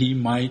unjust that he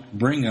might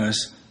bring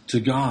us to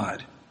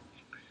God.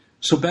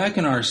 So back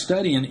in our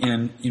study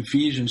in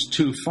Ephesians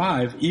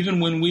 2:5, even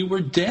when we were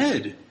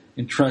dead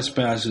in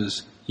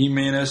trespasses, he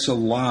made us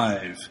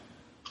alive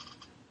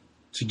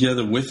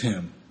together with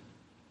him,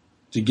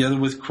 together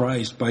with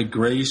Christ. By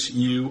grace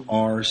you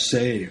are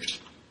saved.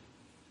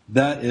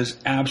 That is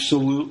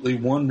absolutely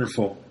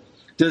wonderful.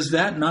 Does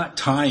that not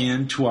tie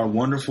into our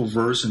wonderful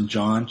verse in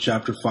John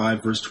chapter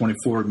 5, verse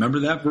 24? Remember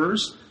that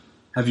verse?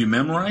 Have you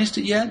memorized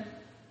it yet?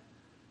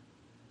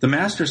 The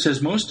Master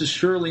says, most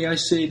assuredly I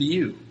say to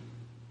you,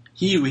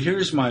 he who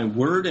hears my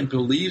word and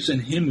believes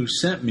in him who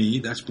sent me,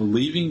 that's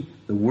believing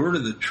the word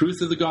of the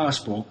truth of the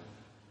gospel,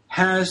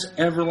 has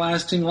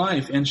everlasting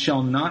life and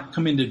shall not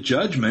come into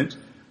judgment,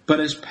 but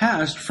has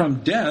passed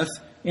from death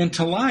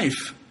into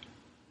life.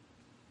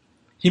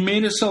 He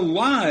made us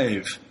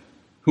alive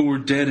who were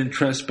dead in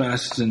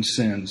trespasses and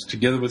sins,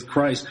 together with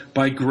Christ.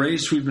 By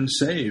grace we've been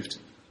saved.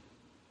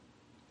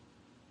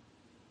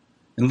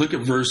 And look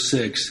at verse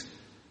 6. Why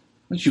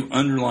don't you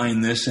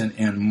underline this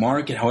and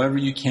mark it however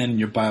you can in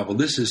your Bible.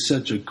 This is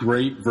such a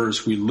great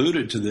verse. We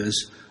alluded to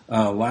this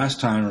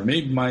last time, or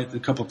maybe a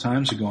couple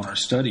times ago in our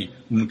study,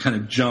 when we kind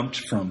of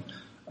jumped from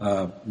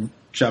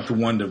chapter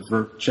 1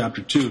 to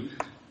chapter 2.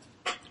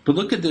 But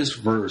look at this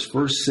verse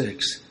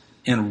 6.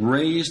 And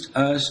raised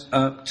us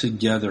up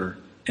together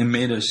and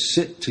made us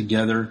sit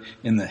together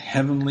in the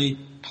heavenly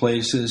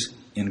places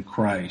in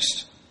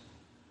Christ.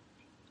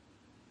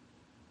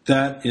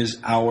 That is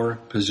our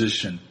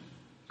position.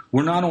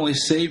 We're not only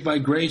saved by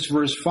grace,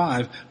 verse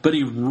 5, but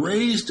he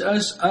raised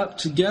us up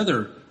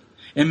together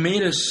and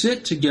made us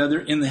sit together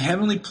in the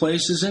heavenly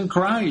places in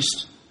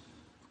Christ.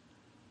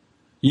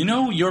 You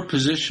know your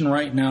position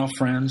right now,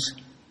 friends?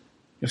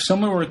 If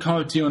someone were to come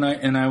up to you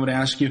and I would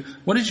ask you,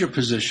 what is your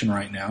position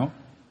right now?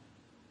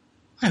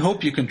 I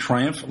hope you can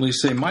triumphantly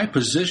say, my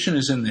position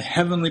is in the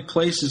heavenly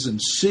places and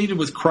seated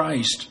with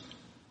Christ.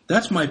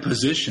 That's my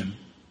position.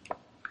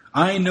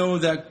 I know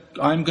that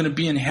I'm going to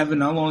be in heaven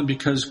not only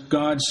because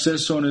God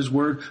says so in his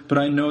word, but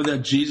I know that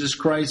Jesus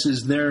Christ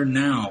is there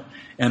now.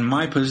 And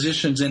my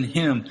position's in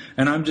him.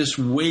 And I'm just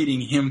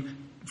waiting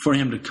for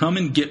him to come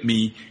and get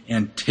me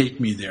and take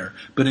me there.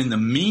 But in the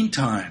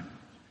meantime,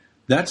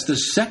 that's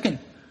the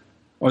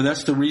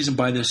reason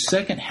by the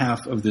second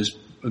half of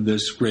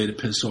this great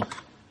epistle,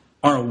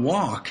 our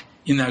walk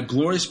in that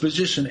glorious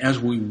position as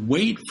we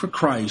wait for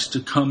Christ to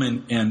come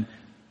in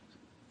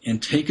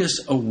and take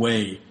us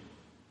away.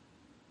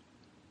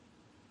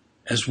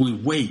 As we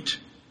wait,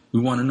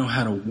 we want to know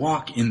how to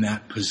walk in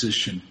that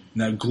position, in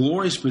that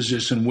glorious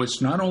position,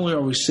 which not only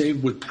are we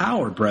saved with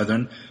power,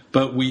 brethren,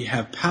 but we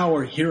have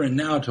power here and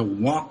now to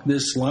walk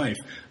this life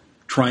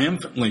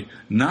triumphantly,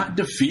 not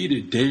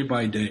defeated day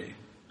by day.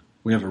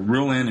 We have a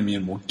real enemy,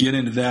 and we'll get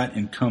into that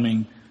in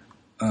coming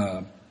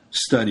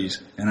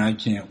studies, and I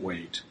can't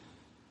wait.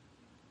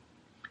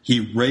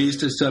 He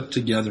raised us up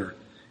together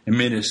and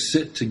made us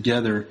sit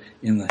together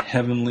in the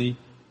heavenly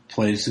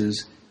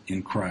places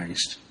in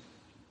Christ.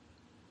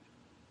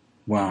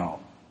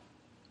 Wow.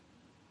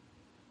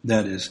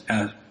 That is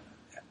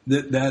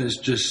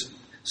just,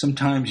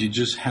 sometimes you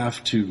just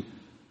have to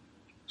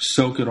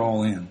soak it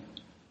all in.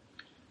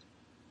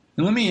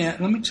 And let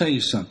me tell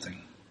you something.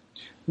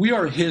 We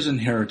are his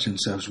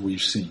inheritance, as we've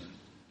seen.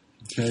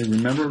 Okay,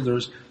 remember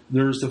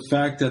there's the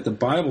fact that the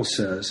Bible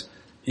says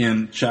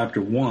in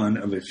chapter 1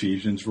 of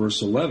Ephesians,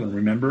 verse 11,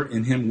 remember,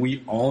 in him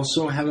we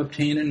also have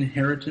obtained an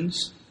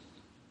inheritance.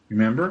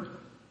 Remember?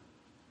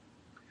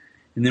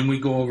 And then we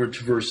go over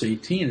to verse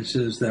 18. It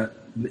says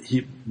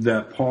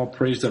that Paul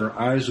prays that our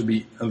eyes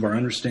of our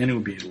understanding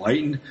will be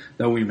enlightened,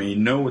 that we may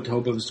know what the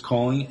hope of his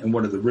calling and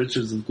what are the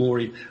riches of the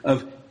glory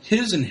of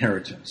his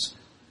inheritance.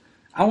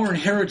 Our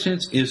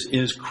inheritance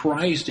is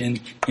Christ and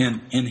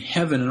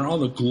heaven and all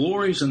the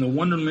glories and the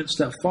wonderments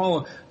that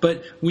follow.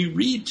 But we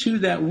read too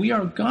that we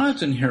are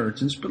God's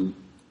inheritance. But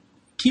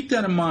keep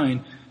that in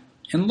mind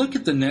and look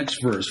at the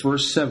next verse,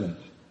 verse 7.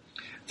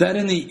 That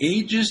in the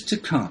ages to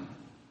come,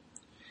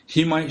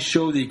 he might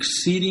show the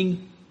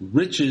exceeding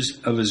riches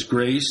of his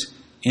grace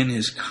and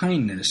his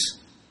kindness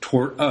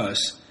toward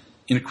us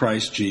in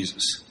Christ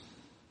Jesus.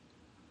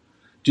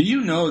 Do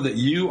you know that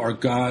you are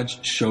God's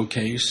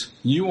showcase?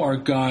 You are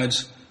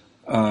God's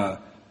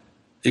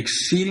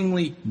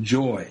exceedingly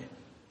joy.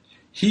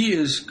 He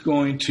is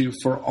going to,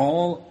 for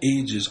all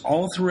ages,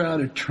 all throughout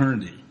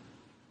eternity,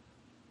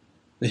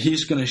 that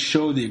he's going to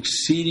show the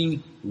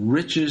exceeding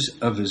riches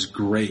of his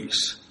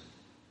grace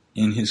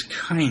and his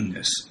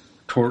kindness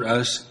toward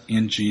us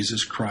in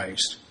Jesus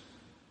Christ.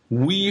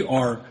 We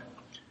are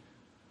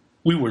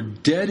We were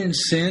dead in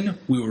sin.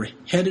 We were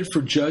headed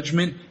for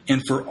judgment.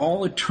 And for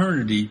all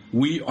eternity,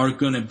 we are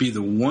going to be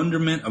the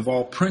wonderment of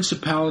all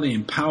principality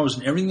and powers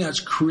and everything that's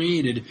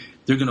created.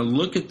 They're going to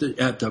look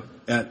at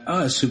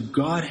us who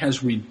God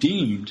has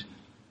redeemed,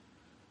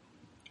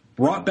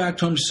 brought back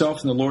to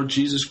himself in the Lord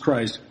Jesus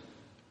Christ,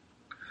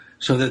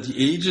 so that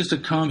the ages to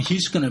come,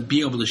 he's going to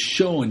be able to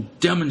show and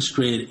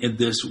demonstrate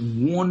this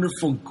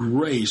wonderful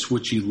grace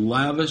which he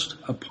lavished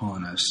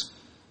upon us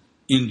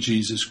in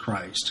Jesus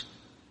Christ.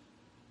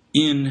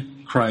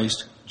 In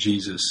Christ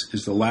Jesus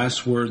is the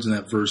last words in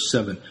that verse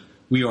 7.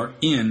 We are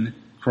in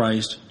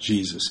Christ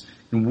Jesus,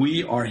 and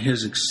we are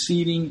his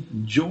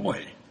exceeding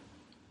joy.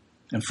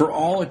 And for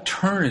all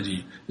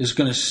eternity is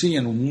going to see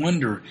and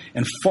wonder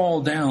and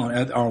fall down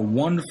at our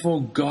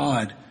wonderful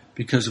God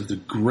because of the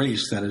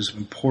grace that has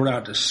been poured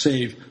out to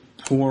save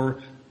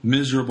poor,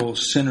 miserable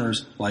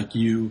sinners like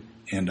you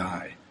and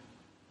I.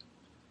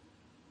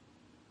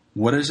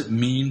 What does it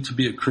mean to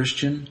be a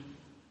Christian?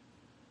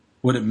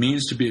 What it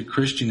means to be a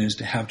Christian is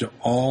to have to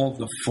all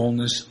the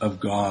fullness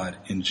of God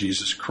in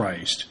Jesus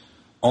Christ.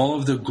 All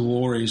of the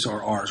glories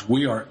are ours.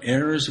 We are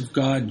heirs of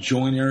God,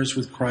 joint heirs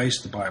with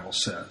Christ, the Bible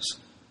says.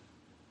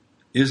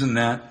 Isn't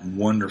that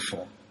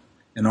wonderful?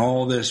 And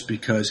all this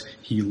because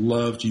he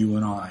loved you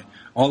and I.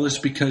 All this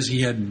because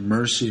he had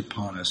mercy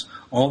upon us.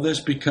 All this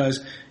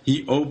because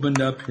he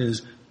opened up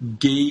his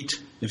gate,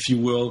 if you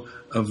will,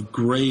 of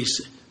grace.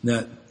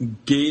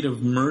 That gate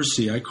of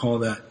mercy, I call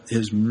that.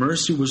 His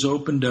mercy was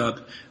opened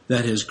up,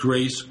 that his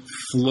grace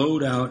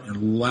flowed out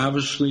and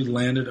lavishly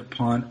landed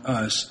upon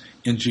us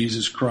in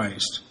Jesus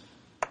Christ.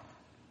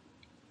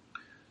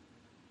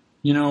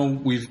 You know,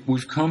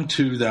 we've come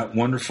to that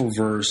wonderful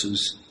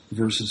verses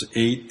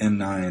 8 and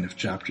 9 of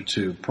chapter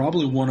 2.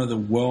 Probably one of the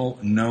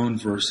well-known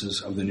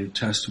verses of the New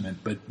Testament.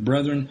 But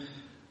brethren,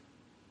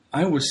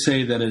 I would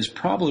say that is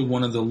probably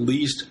one of the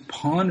least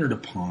pondered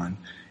upon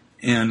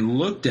and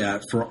looked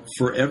at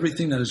for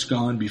everything that has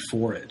gone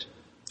before it.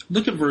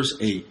 Look at verse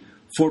 8.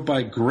 For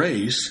by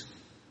grace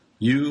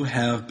you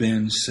have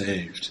been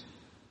saved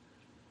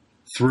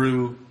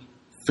through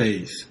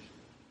faith.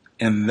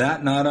 And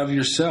that not of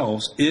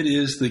yourselves, it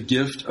is the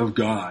gift of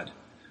God.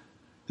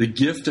 The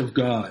gift of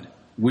God.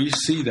 We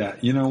see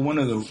that. You know, one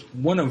of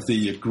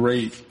the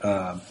great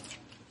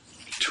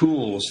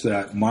tools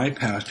that my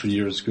pastor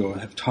years ago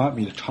have taught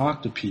me to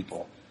talk to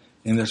people,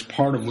 and that's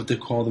part of what they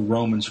call the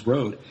Romans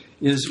Road,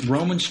 is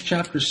Romans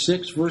chapter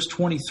 6, verse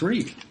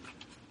 23.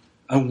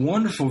 A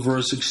wonderful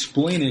verse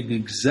explaining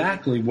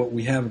exactly what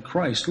we have in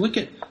Christ. Look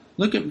at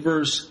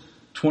verse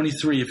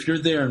 23. If you're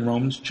there in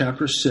Romans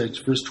chapter 6,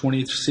 verse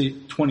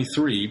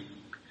 23, it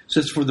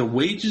says, for the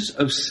wages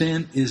of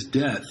sin is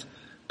death,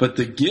 but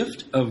the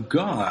gift of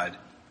God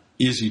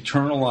is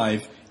eternal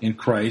life in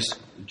Christ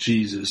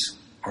Jesus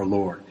our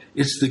Lord.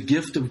 It's the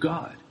gift of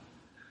God.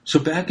 So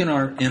back in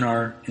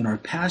our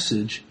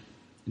passage,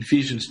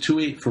 Ephesians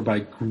 2:8, for by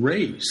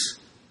grace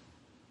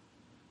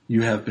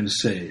you have been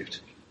saved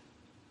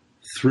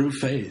through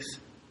faith.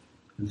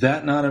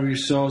 That not of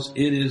yourselves,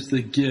 it is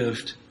the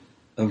gift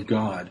of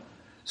God.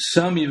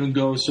 Some even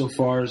go so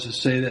far as to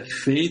say that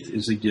faith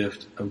is a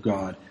gift of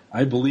God.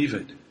 I believe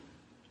it.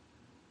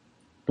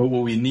 But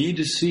what we need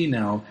to see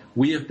now,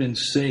 we have been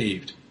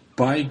saved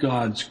by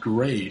God's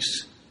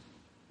grace.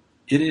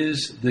 It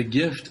is the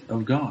gift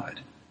of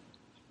God.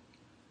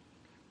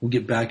 We'll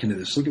get back into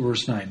this. Look at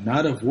verse 9.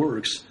 Not of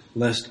works,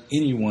 lest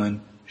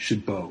anyone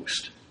should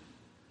boast.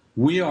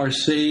 We are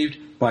saved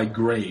by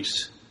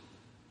grace.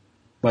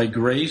 By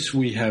grace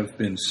we have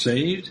been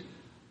saved.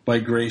 By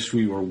grace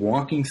we are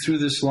walking through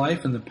this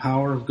life in the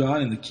power of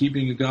God and the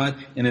keeping of God.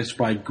 And it's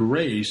by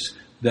grace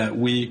that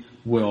we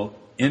will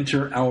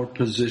enter our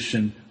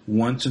position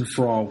once and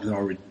for all with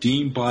our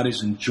redeemed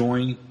bodies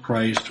enjoying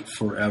Christ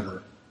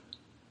forever.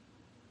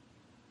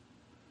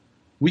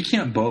 We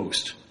can't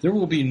boast. There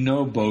will be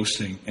no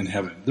boasting in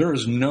heaven. There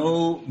is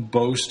no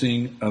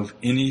boasting of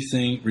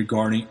anything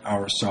regarding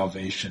our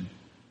salvation.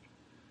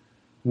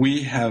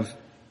 We have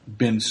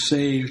been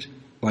saved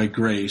by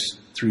grace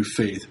through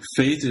faith.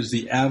 Faith is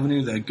the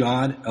avenue that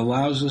God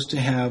allows us to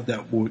have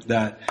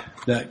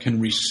that can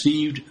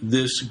receive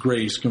this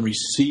grace, can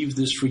receive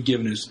this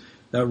forgiveness,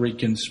 that we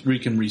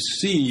can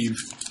receive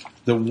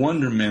the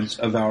wonderments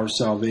of our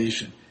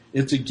salvation.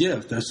 It's a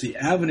gift. That's the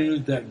avenue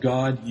that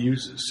God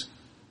uses.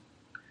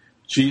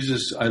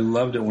 Jesus, I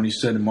loved it when he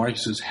said in Mark, he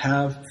says,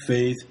 have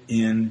faith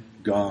in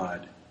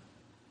God.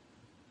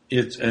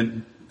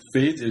 And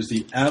faith is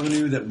the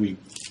avenue that we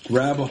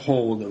grab a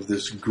hold of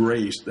this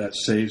grace that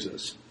saves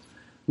us.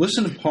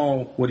 Listen to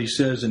Paul, what he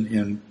says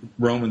in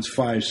Romans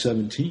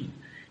 5:17.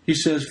 He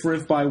says, for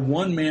if by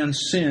one man's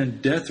sin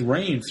death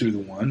reigned through the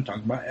one,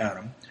 talking about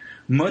Adam,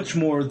 much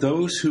more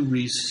those who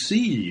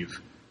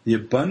receive the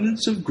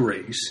abundance of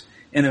grace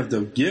and of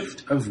the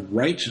gift of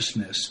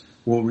righteousness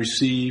will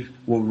reign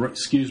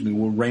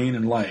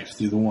in life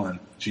through the one,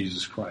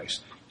 Jesus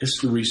Christ. It's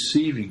the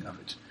receiving of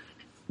it.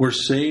 We're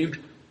saved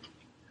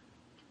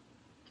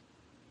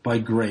by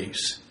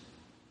grace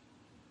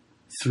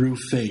through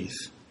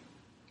faith.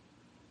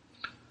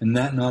 And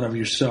that not of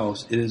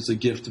yourselves, it is the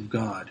gift of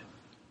God.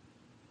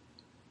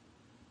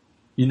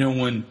 You know,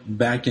 when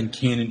back in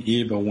Cain and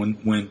Abel,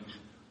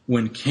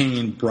 when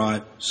Cain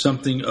brought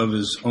something of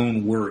his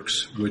own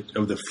works,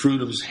 of the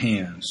fruit of his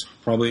hands,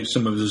 probably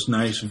some of his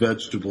nice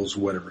vegetables,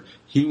 whatever,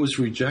 he was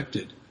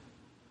rejected.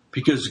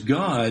 Because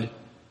God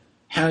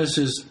has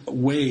his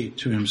way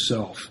to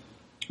himself.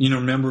 You know,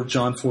 remember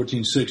John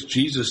 14:6,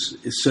 Jesus,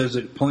 it says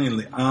it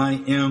plainly,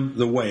 I am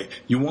the way.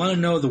 You want to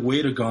know the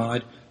way to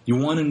God? You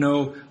want to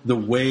know the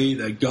way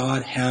that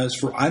God has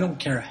for, I don't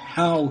care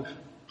how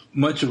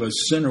much of a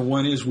sinner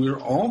one is, we're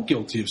all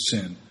guilty of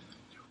sin.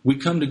 We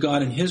come to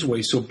God in his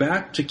way. So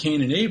back to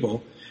Cain and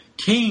Abel,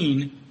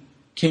 Cain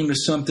came to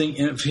something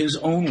of his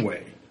own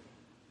way,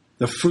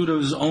 the fruit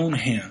of his own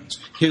hands,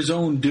 his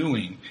own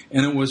doing,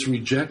 and it was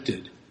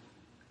rejected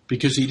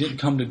because he didn't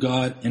come to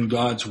God in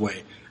God's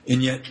way.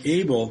 And yet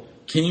Abel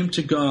came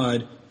to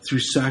God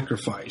through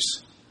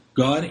sacrifice.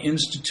 God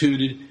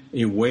instituted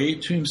a way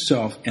to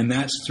himself, and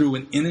that's through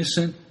an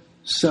innocent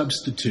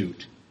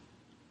substitute.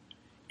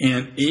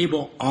 And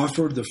Abel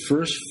offered the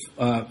first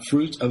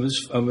fruits of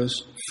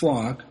his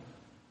flock,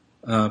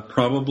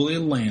 probably a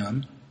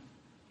lamb,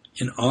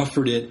 and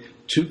offered it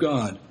to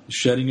God, the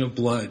shedding of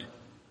blood.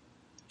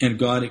 And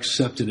God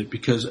accepted it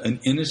because an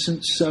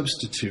innocent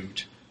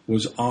substitute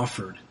was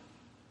offered.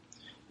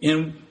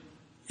 And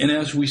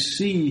as we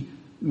see,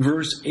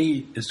 verse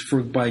 8 is,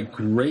 for by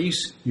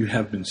grace you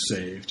have been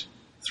saved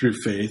through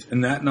faith,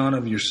 and that not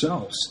of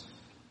yourselves.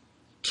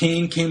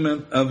 Cain came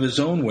of his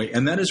own way,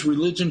 and that is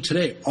religion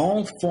today.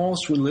 All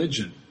false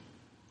religion,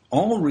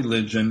 all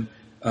religion,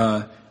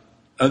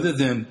 other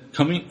than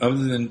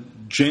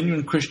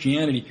genuine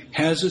Christianity,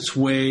 has its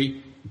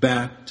way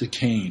back to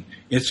Cain.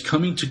 It's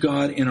coming to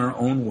God in our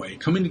own way,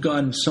 coming to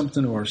God in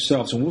something of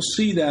ourselves. And we'll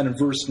see that in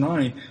verse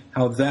 9,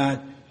 how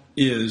that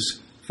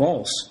is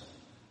false.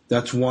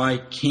 That's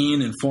why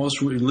Cain and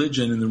false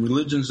religion and the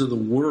religions of the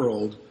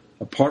world,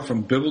 apart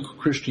from biblical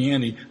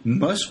Christianity,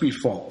 must be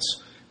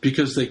false,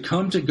 because they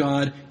come to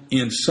God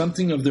in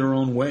something of their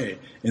own way,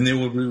 and they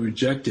will be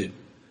rejected.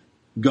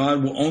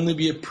 God will only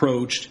be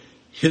approached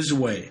his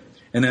way,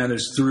 and that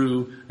is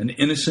through an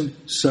innocent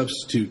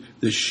substitute,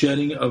 the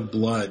shedding of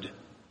blood,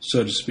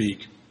 so to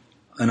speak,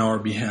 on our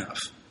behalf.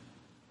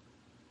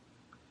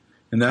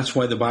 And that's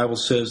why the Bible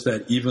says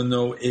that even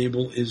though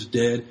Abel is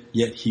dead,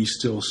 yet he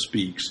still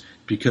speaks,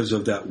 because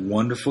of that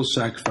wonderful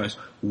sacrifice.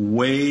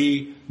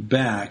 Way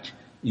back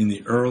in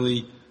the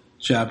early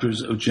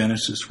chapters of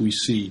Genesis, we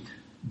see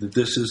that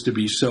this is to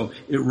be so.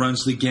 It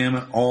runs the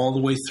gamut all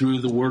the way through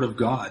the Word of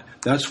God.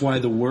 That's why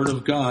the Word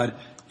of God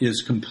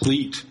is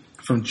complete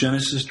from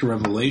Genesis to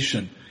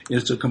Revelation.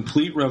 It's a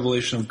complete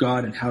revelation of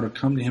God and how to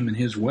come to him in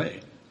his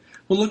way.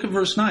 Well, look at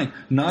verse 9.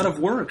 Not of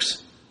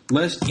works,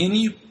 lest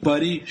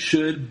anybody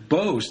should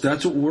boast.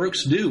 That's what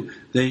works do.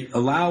 They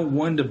allow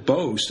one to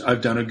boast.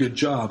 I've done a good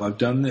job. I've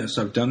done this.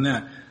 I've done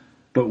that.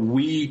 But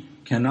we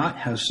cannot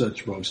have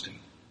such boasting.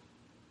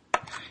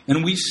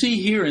 And we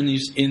see here in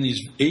these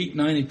 8,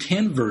 9, and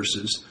 10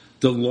 verses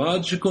the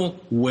logical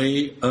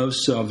way of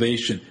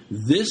salvation.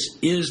 This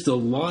is the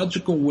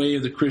logical way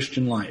of the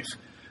Christian life.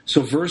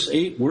 So verse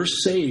 8, we're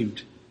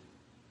saved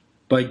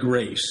by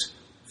grace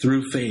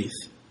through faith.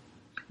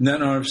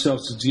 Not of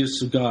ourselves as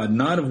gifts of God,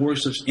 not of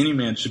works which any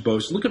man should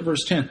boast. Look at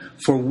verse 10.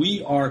 For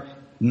we are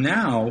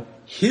now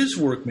his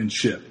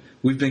workmanship.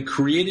 We've been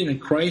created in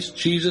Christ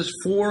Jesus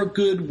for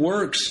good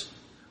works,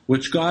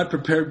 which God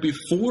prepared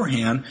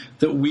beforehand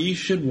that we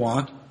should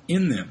walk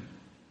in them.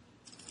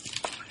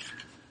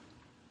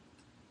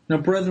 Now,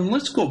 brethren,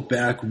 let's go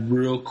back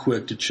real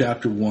quick to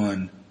chapter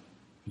 1,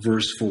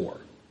 verse 4.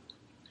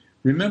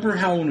 Remember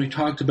how when we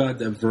talked about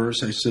that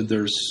verse, I said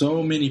there's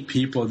so many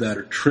people that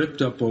are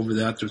tripped up over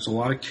that. There's a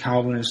lot of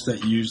Calvinists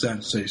that use that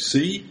and say,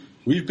 see,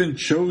 we've been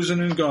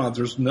chosen in God.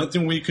 There's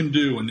nothing we can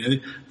do.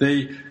 And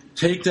they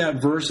take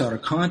that verse out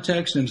of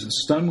context, and it's a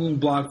stumbling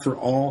block for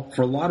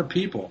a lot of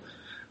people.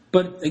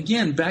 But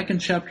again, back in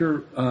chapter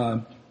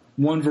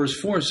 1,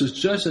 verse 4, it says,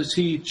 just as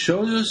he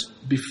chose us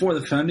before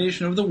the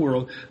foundation of the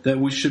world, that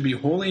we should be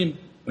holy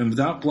and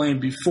without blame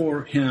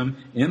before him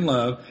in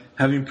love,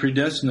 having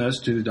predestined us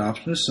to the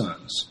adoption of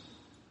sons.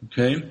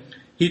 Okay?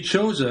 He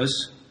chose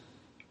us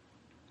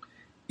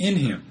in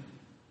him,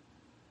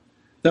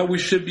 that we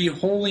should be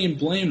holy and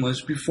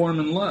blameless before him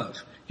in love.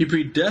 He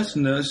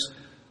predestined us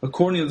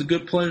according to the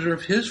good pleasure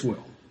of his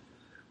will.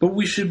 But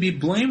we should be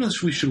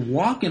blameless. We should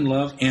walk in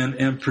love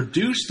and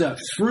produce that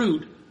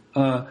fruit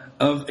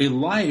of a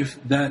life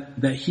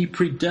that he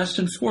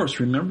predestined for us.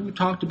 Remember we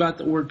talked about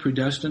the word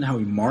predestined, how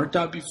he marked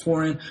out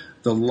beforehand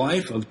the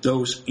life of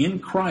those in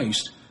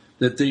Christ,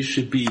 that they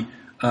should be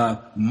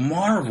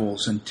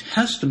marvels and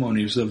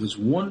testimonies of his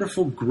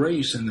wonderful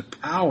grace and the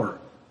power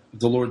of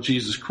the Lord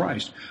Jesus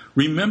Christ.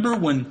 Remember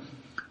when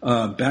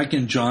back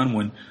in John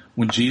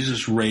when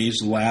Jesus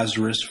raised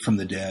Lazarus from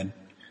the dead?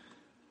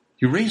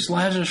 He raised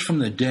Lazarus from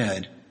the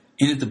dead,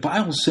 and the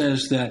Bible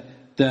says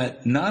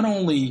that not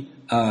only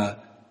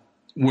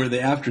were they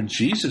after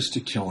Jesus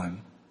to kill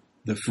him,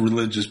 the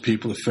religious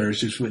people, the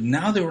Pharisees, but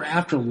now they were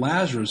after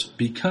Lazarus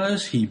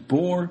because he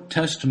bore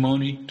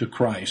testimony to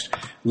Christ.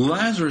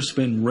 Lazarus has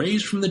been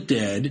raised from the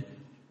dead,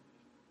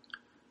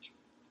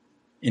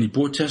 And he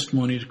bore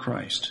testimony to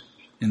Christ,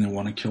 and they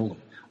want to kill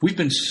him. We've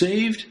been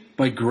saved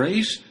by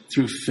grace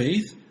through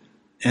faith,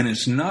 and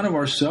it's not of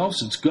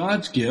ourselves, it's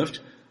God's gift.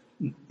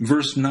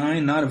 Verse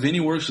 9, not of any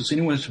works lest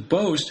anyone should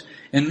boast.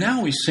 And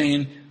now he's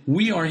saying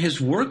we are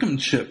his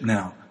workmanship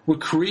now. We're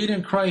created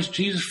in Christ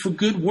Jesus for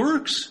good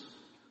works,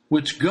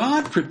 which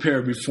God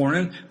prepared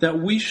beforehand that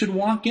we should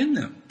walk in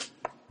them.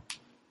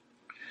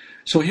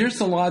 So here's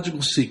the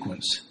logical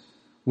sequence.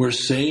 We're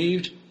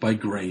saved by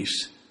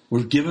grace.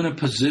 We're given a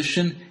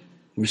position.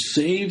 We're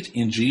saved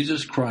in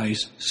Jesus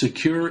Christ,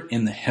 secure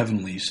in the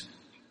heavenlies.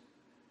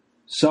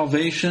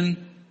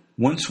 Salvation,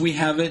 once we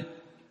have it,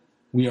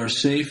 we are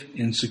safe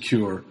and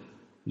secure.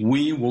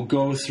 We will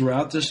go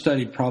throughout this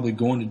study, probably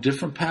go into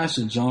different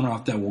passages on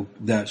off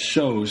that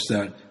shows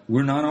that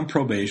we're not on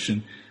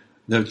probation.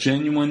 The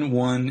genuine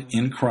one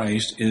in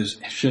Christ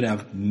should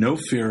have no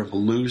fear of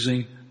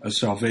losing a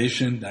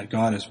salvation that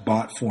God has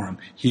bought for him.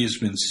 He has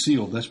been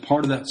sealed. That's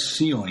part of that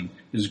sealing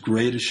is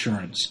great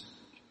assurance.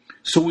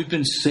 So we've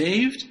been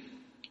saved.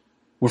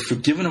 We're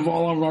forgiven of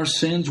all of our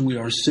sins. We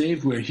are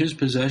saved. We are his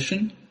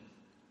possession.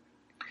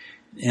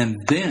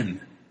 And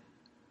then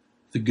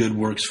the good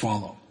works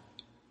follow.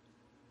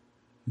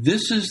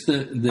 This is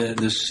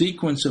the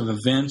sequence of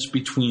events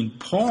between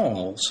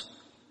Paul's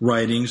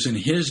writings and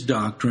his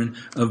doctrine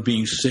of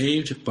being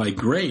saved by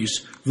grace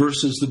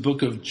versus the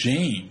book of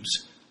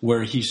James,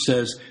 where he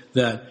says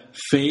that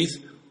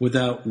faith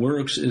without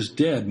works is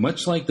dead,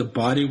 much like the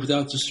body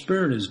without the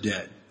spirit is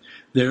dead.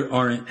 There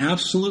are an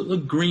absolute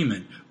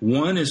agreement.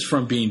 One is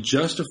from being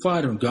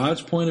justified from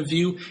God's point of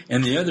view,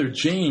 and the other,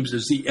 James,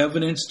 is the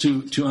evidence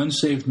to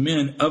unsaved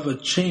men of a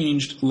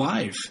changed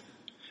life.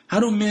 How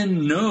do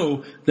men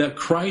know that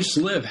Christ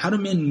lived? How do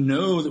men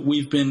know that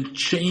we've been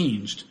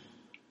changed?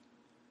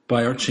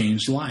 By our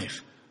changed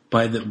life,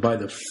 by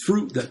the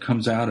fruit that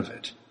comes out of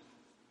it.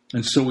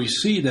 And so we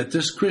see that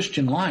this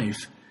Christian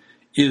life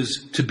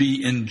is to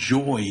be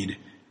enjoyed,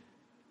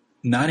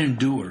 not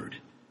endured.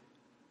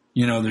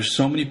 You know, there's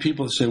so many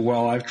people that say,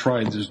 well, I've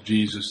tried this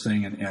Jesus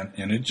thing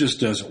and it just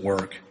doesn't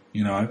work.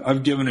 You know,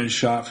 I've given it a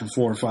shot for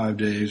 4 or 5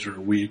 days or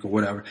a week or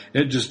whatever.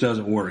 It just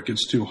doesn't work.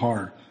 It's too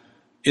hard.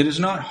 It is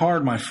not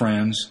hard, my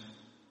friends.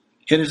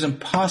 It is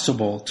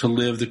impossible to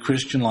live the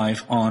Christian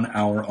life on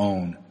our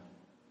own.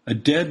 A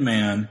dead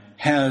man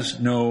has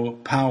no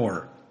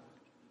power.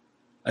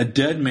 A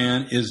dead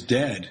man is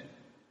dead.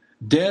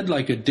 Dead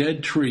like a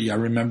dead tree. I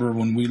remember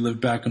when we lived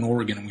back in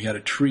Oregon and we had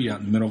a tree out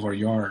in the middle of our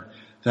yard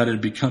that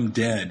had become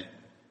dead.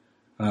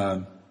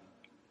 And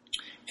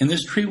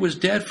this tree was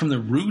dead from the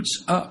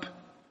roots up.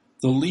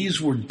 The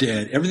leaves were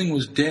dead. Everything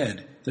was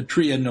dead. The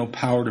tree had no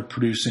power to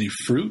produce any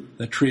fruit.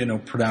 The tree had no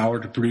power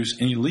to produce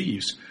any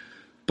leaves.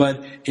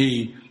 But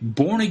a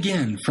born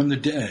again from the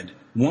dead,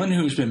 one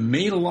who's been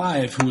made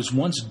alive, who was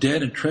once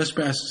dead in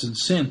trespasses and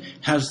sin,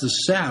 has the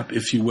sap,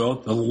 if you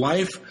will, the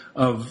life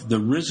of the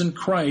risen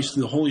Christ,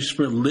 the Holy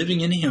Spirit living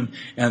in him,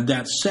 and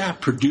that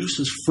sap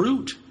produces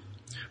fruit.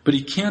 But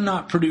he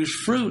cannot produce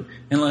fruit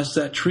unless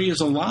that tree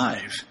is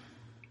alive.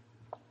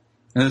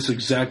 And that's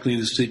exactly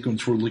the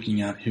sequence we're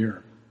looking at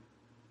here.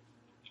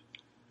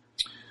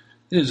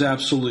 It is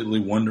absolutely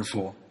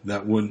wonderful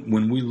that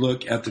when we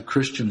look at the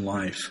Christian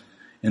life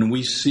and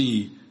we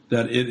see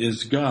that it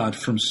is God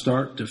from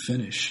start to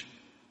finish.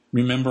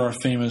 Remember our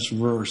famous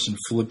verse in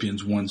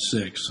Philippians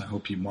 1:6. I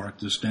hope you mark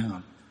this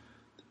down.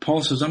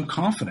 Paul says, I'm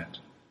confident.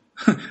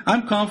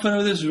 I'm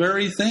confident of this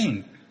very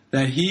thing,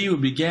 that he who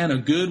began a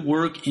good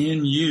work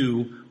in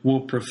you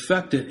will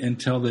perfect it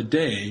until the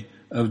day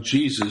of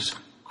Jesus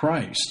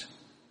Christ.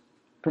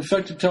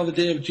 Perfect it till the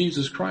day of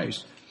Jesus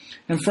Christ.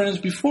 And friends,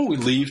 before we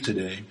leave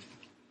today,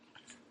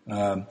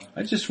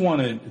 I just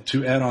wanted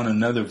to add on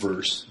another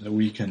verse that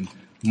we can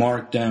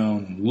mark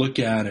down, look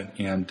at it,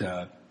 and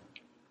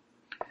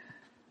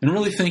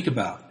really think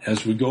about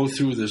as we go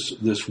through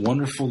this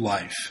wonderful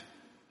life.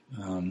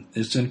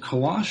 It's in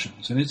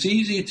Colossians, and it's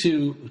easy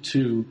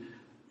to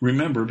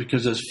remember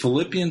because as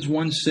Philippians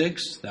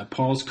 1:6, that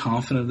Paul's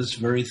confident of this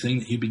very thing,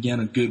 that he began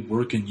a good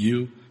work in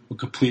you, will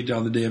complete it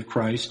on the day of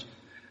Christ.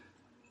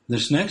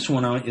 This next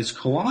one is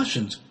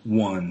Colossians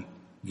 1,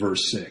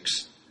 verse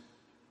 6.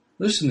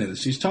 Listen to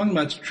this. He's talking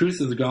about the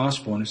truth of the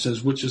gospel, and it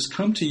says, which has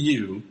come to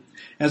you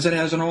as it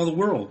has in all the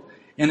world,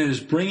 and it is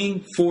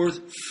bringing forth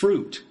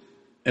fruit,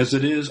 as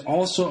it is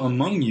also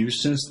among you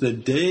since the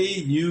day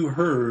you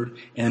heard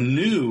and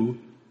knew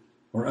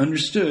or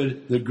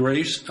understood the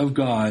grace of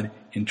God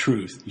in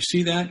truth. You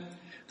see that?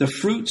 The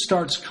fruit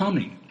starts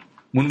coming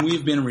when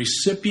we've been a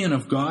recipient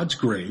of God's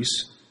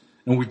grace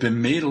and we've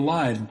been made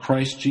alive in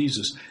Christ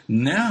Jesus.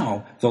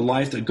 Now the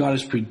life that God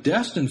has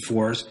predestined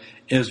for us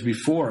is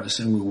before us,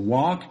 and we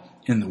walk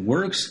in the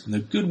works, and the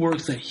good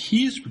works that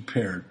he's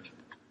prepared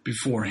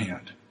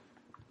beforehand.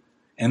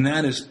 And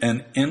that is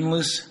an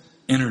endless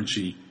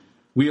energy.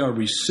 We are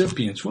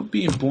recipients. What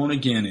being born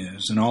again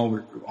is, and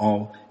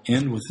I'll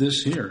end with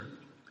this here.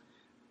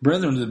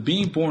 Brethren, the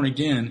being born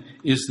again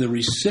is the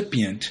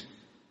recipient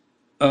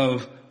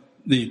of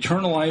the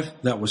eternal life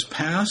that was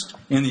past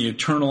and the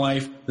eternal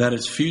life that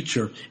is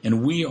future.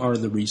 And we are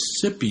the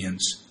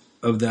recipients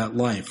of that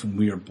life when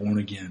we are born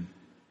again.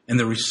 And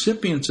the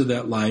recipients of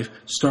that life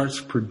starts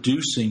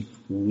producing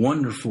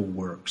wonderful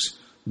works,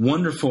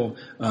 wonderful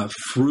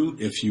fruit,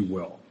 if you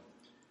will.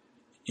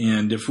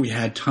 And if we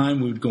had time,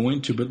 we would go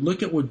into. But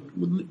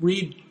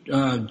read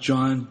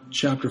John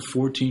chapter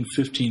 14,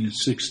 15, and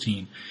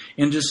 16.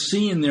 And just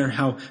see in there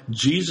how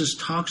Jesus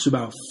talks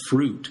about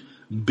fruit,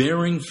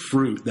 bearing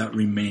fruit that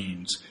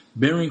remains.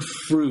 Bearing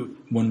fruit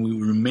when we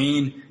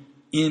remain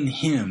in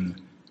Him.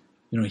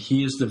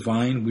 He is the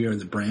vine, we are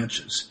the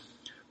branches.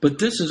 But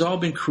this has all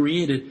been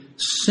created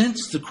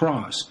since the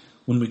cross.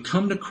 When we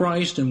come to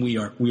Christ and we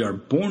are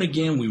born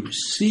again, we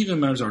receive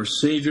Him as our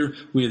Savior,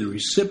 we are the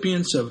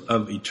recipients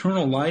of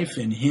eternal life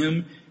in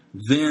Him,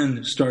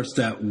 then starts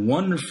that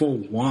wonderful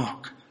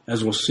walk,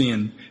 as we'll see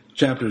in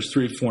chapters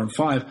 3, 4, and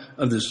 5,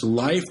 of this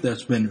life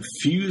that's been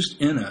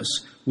infused in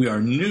us. We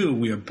are new,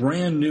 we are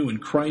brand new in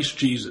Christ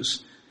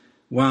Jesus.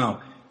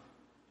 Wow.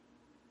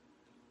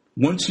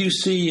 Once you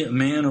see a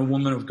man or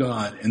woman of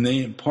God and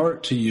they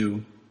impart to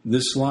you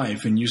this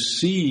life, and you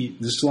see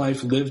this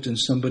life lived in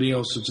somebody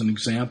else as an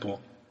example,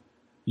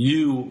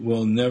 you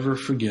will never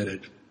forget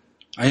it.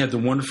 I had the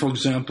wonderful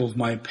example of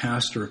my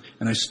pastor,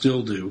 and I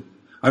still do.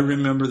 I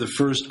remember the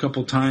first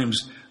couple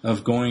times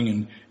of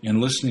going and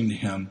listening to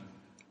him,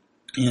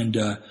 and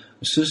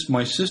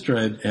my sister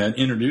had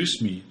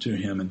introduced me to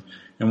him,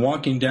 and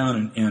walking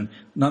down and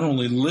not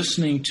only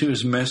listening to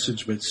his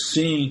message, but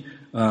seeing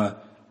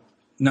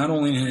not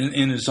only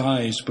in his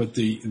eyes, but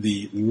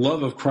the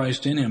love of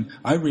Christ in him.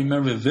 I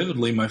remember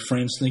vividly, my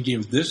friends, thinking,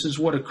 if this is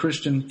what a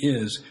Christian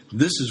is,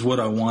 this is what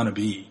I want to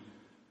be.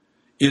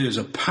 It is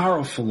a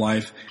powerful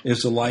life.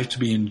 It's a life to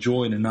be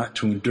enjoyed and not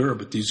to endure.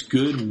 But these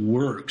good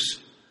works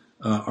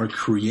are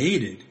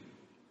created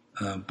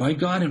by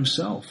God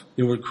Himself.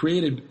 They were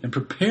created and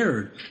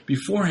prepared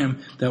before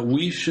Him that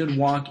we should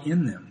walk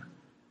in them.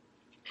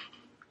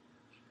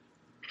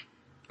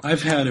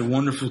 I've had a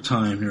wonderful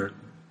time here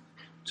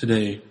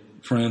today,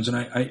 friends,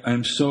 and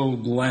I'm so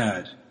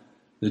glad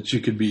that you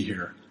could be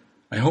here.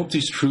 I hope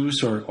these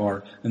truths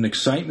are an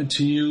excitement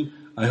to you.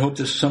 I hope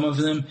that some of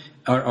them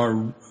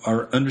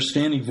are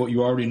understanding of what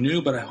you already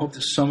knew, but I hope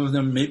that some of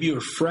them maybe are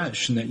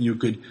fresh and that you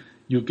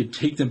could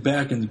take them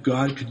back and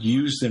God could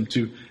use them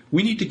to.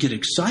 We need to get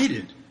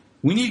excited.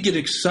 We need to get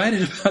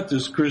excited about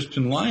this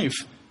Christian life.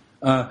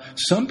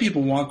 Some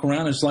people walk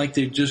around as like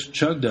they've just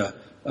chugged a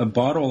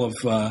bottle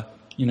of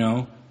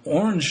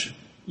orange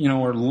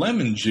or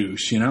lemon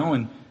juice,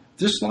 and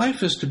this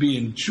life is to be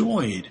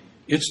enjoyed.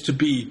 It's to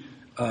be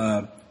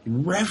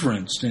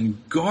reverenced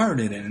and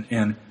guarded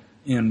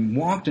and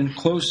walked in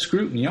close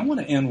scrutiny. I want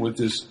to end with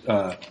this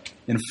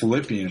in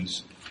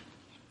Philippians.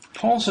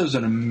 Paul says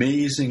an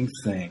amazing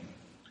thing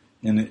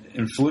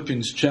in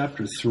Philippians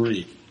chapter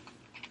 3.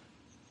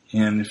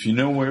 And if you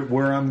know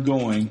where I'm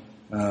going,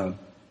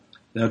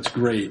 that's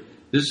great.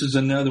 This is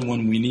another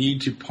one we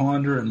need to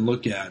ponder and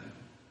look at.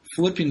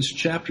 Philippians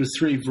chapter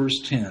 3,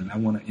 verse 10. I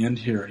want to end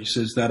here. He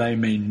says, that I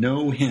may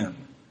know Him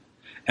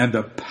and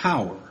the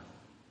power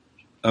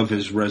of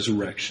His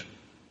resurrection.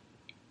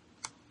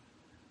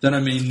 That I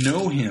may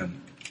know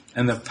Him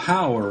and the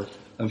power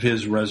of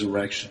His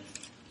resurrection.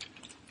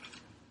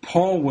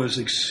 Paul was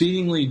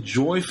exceedingly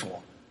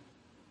joyful.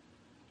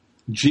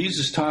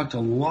 Jesus talked a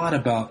lot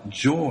about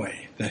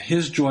joy, that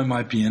His joy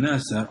might be in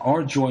us, that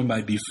our joy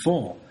might be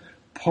full.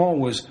 Paul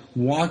was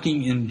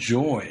walking in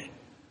joy.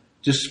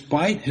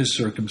 Despite his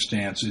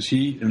circumstances,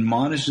 he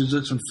admonishes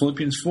us in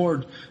Philippians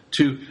 4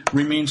 to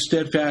remain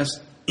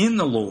steadfast in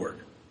the Lord,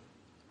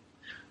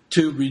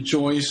 to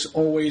rejoice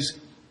always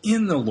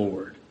in the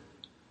Lord.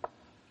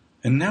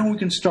 And now we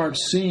can start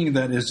seeing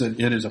that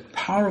it is a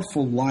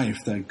powerful life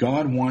that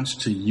God wants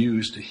to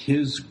use to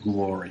His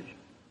glory.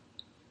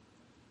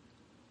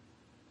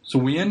 So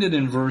we ended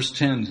in verse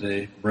 10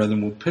 today,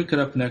 brethren. We'll pick it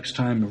up next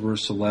time in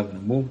verse 11.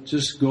 And we'll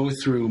just go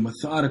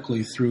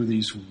methodically through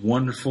these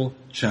wonderful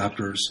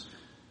chapters.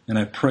 And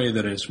I pray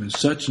that it's been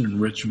such an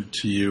enrichment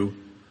to you.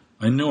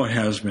 I know it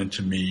has been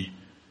to me.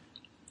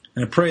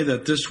 And I pray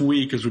that this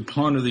week, as we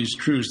ponder these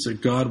truths,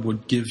 that God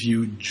would give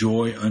you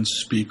joy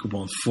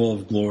unspeakable and full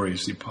of glory,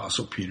 as the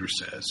Apostle Peter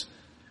says.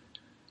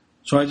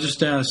 So I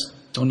just ask,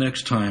 till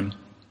next time,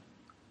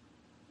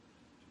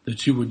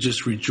 that you would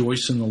just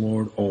rejoice in the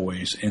Lord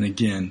always. And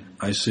again,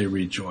 I say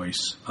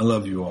rejoice. I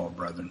love you all,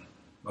 brethren.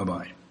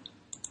 Bye-bye.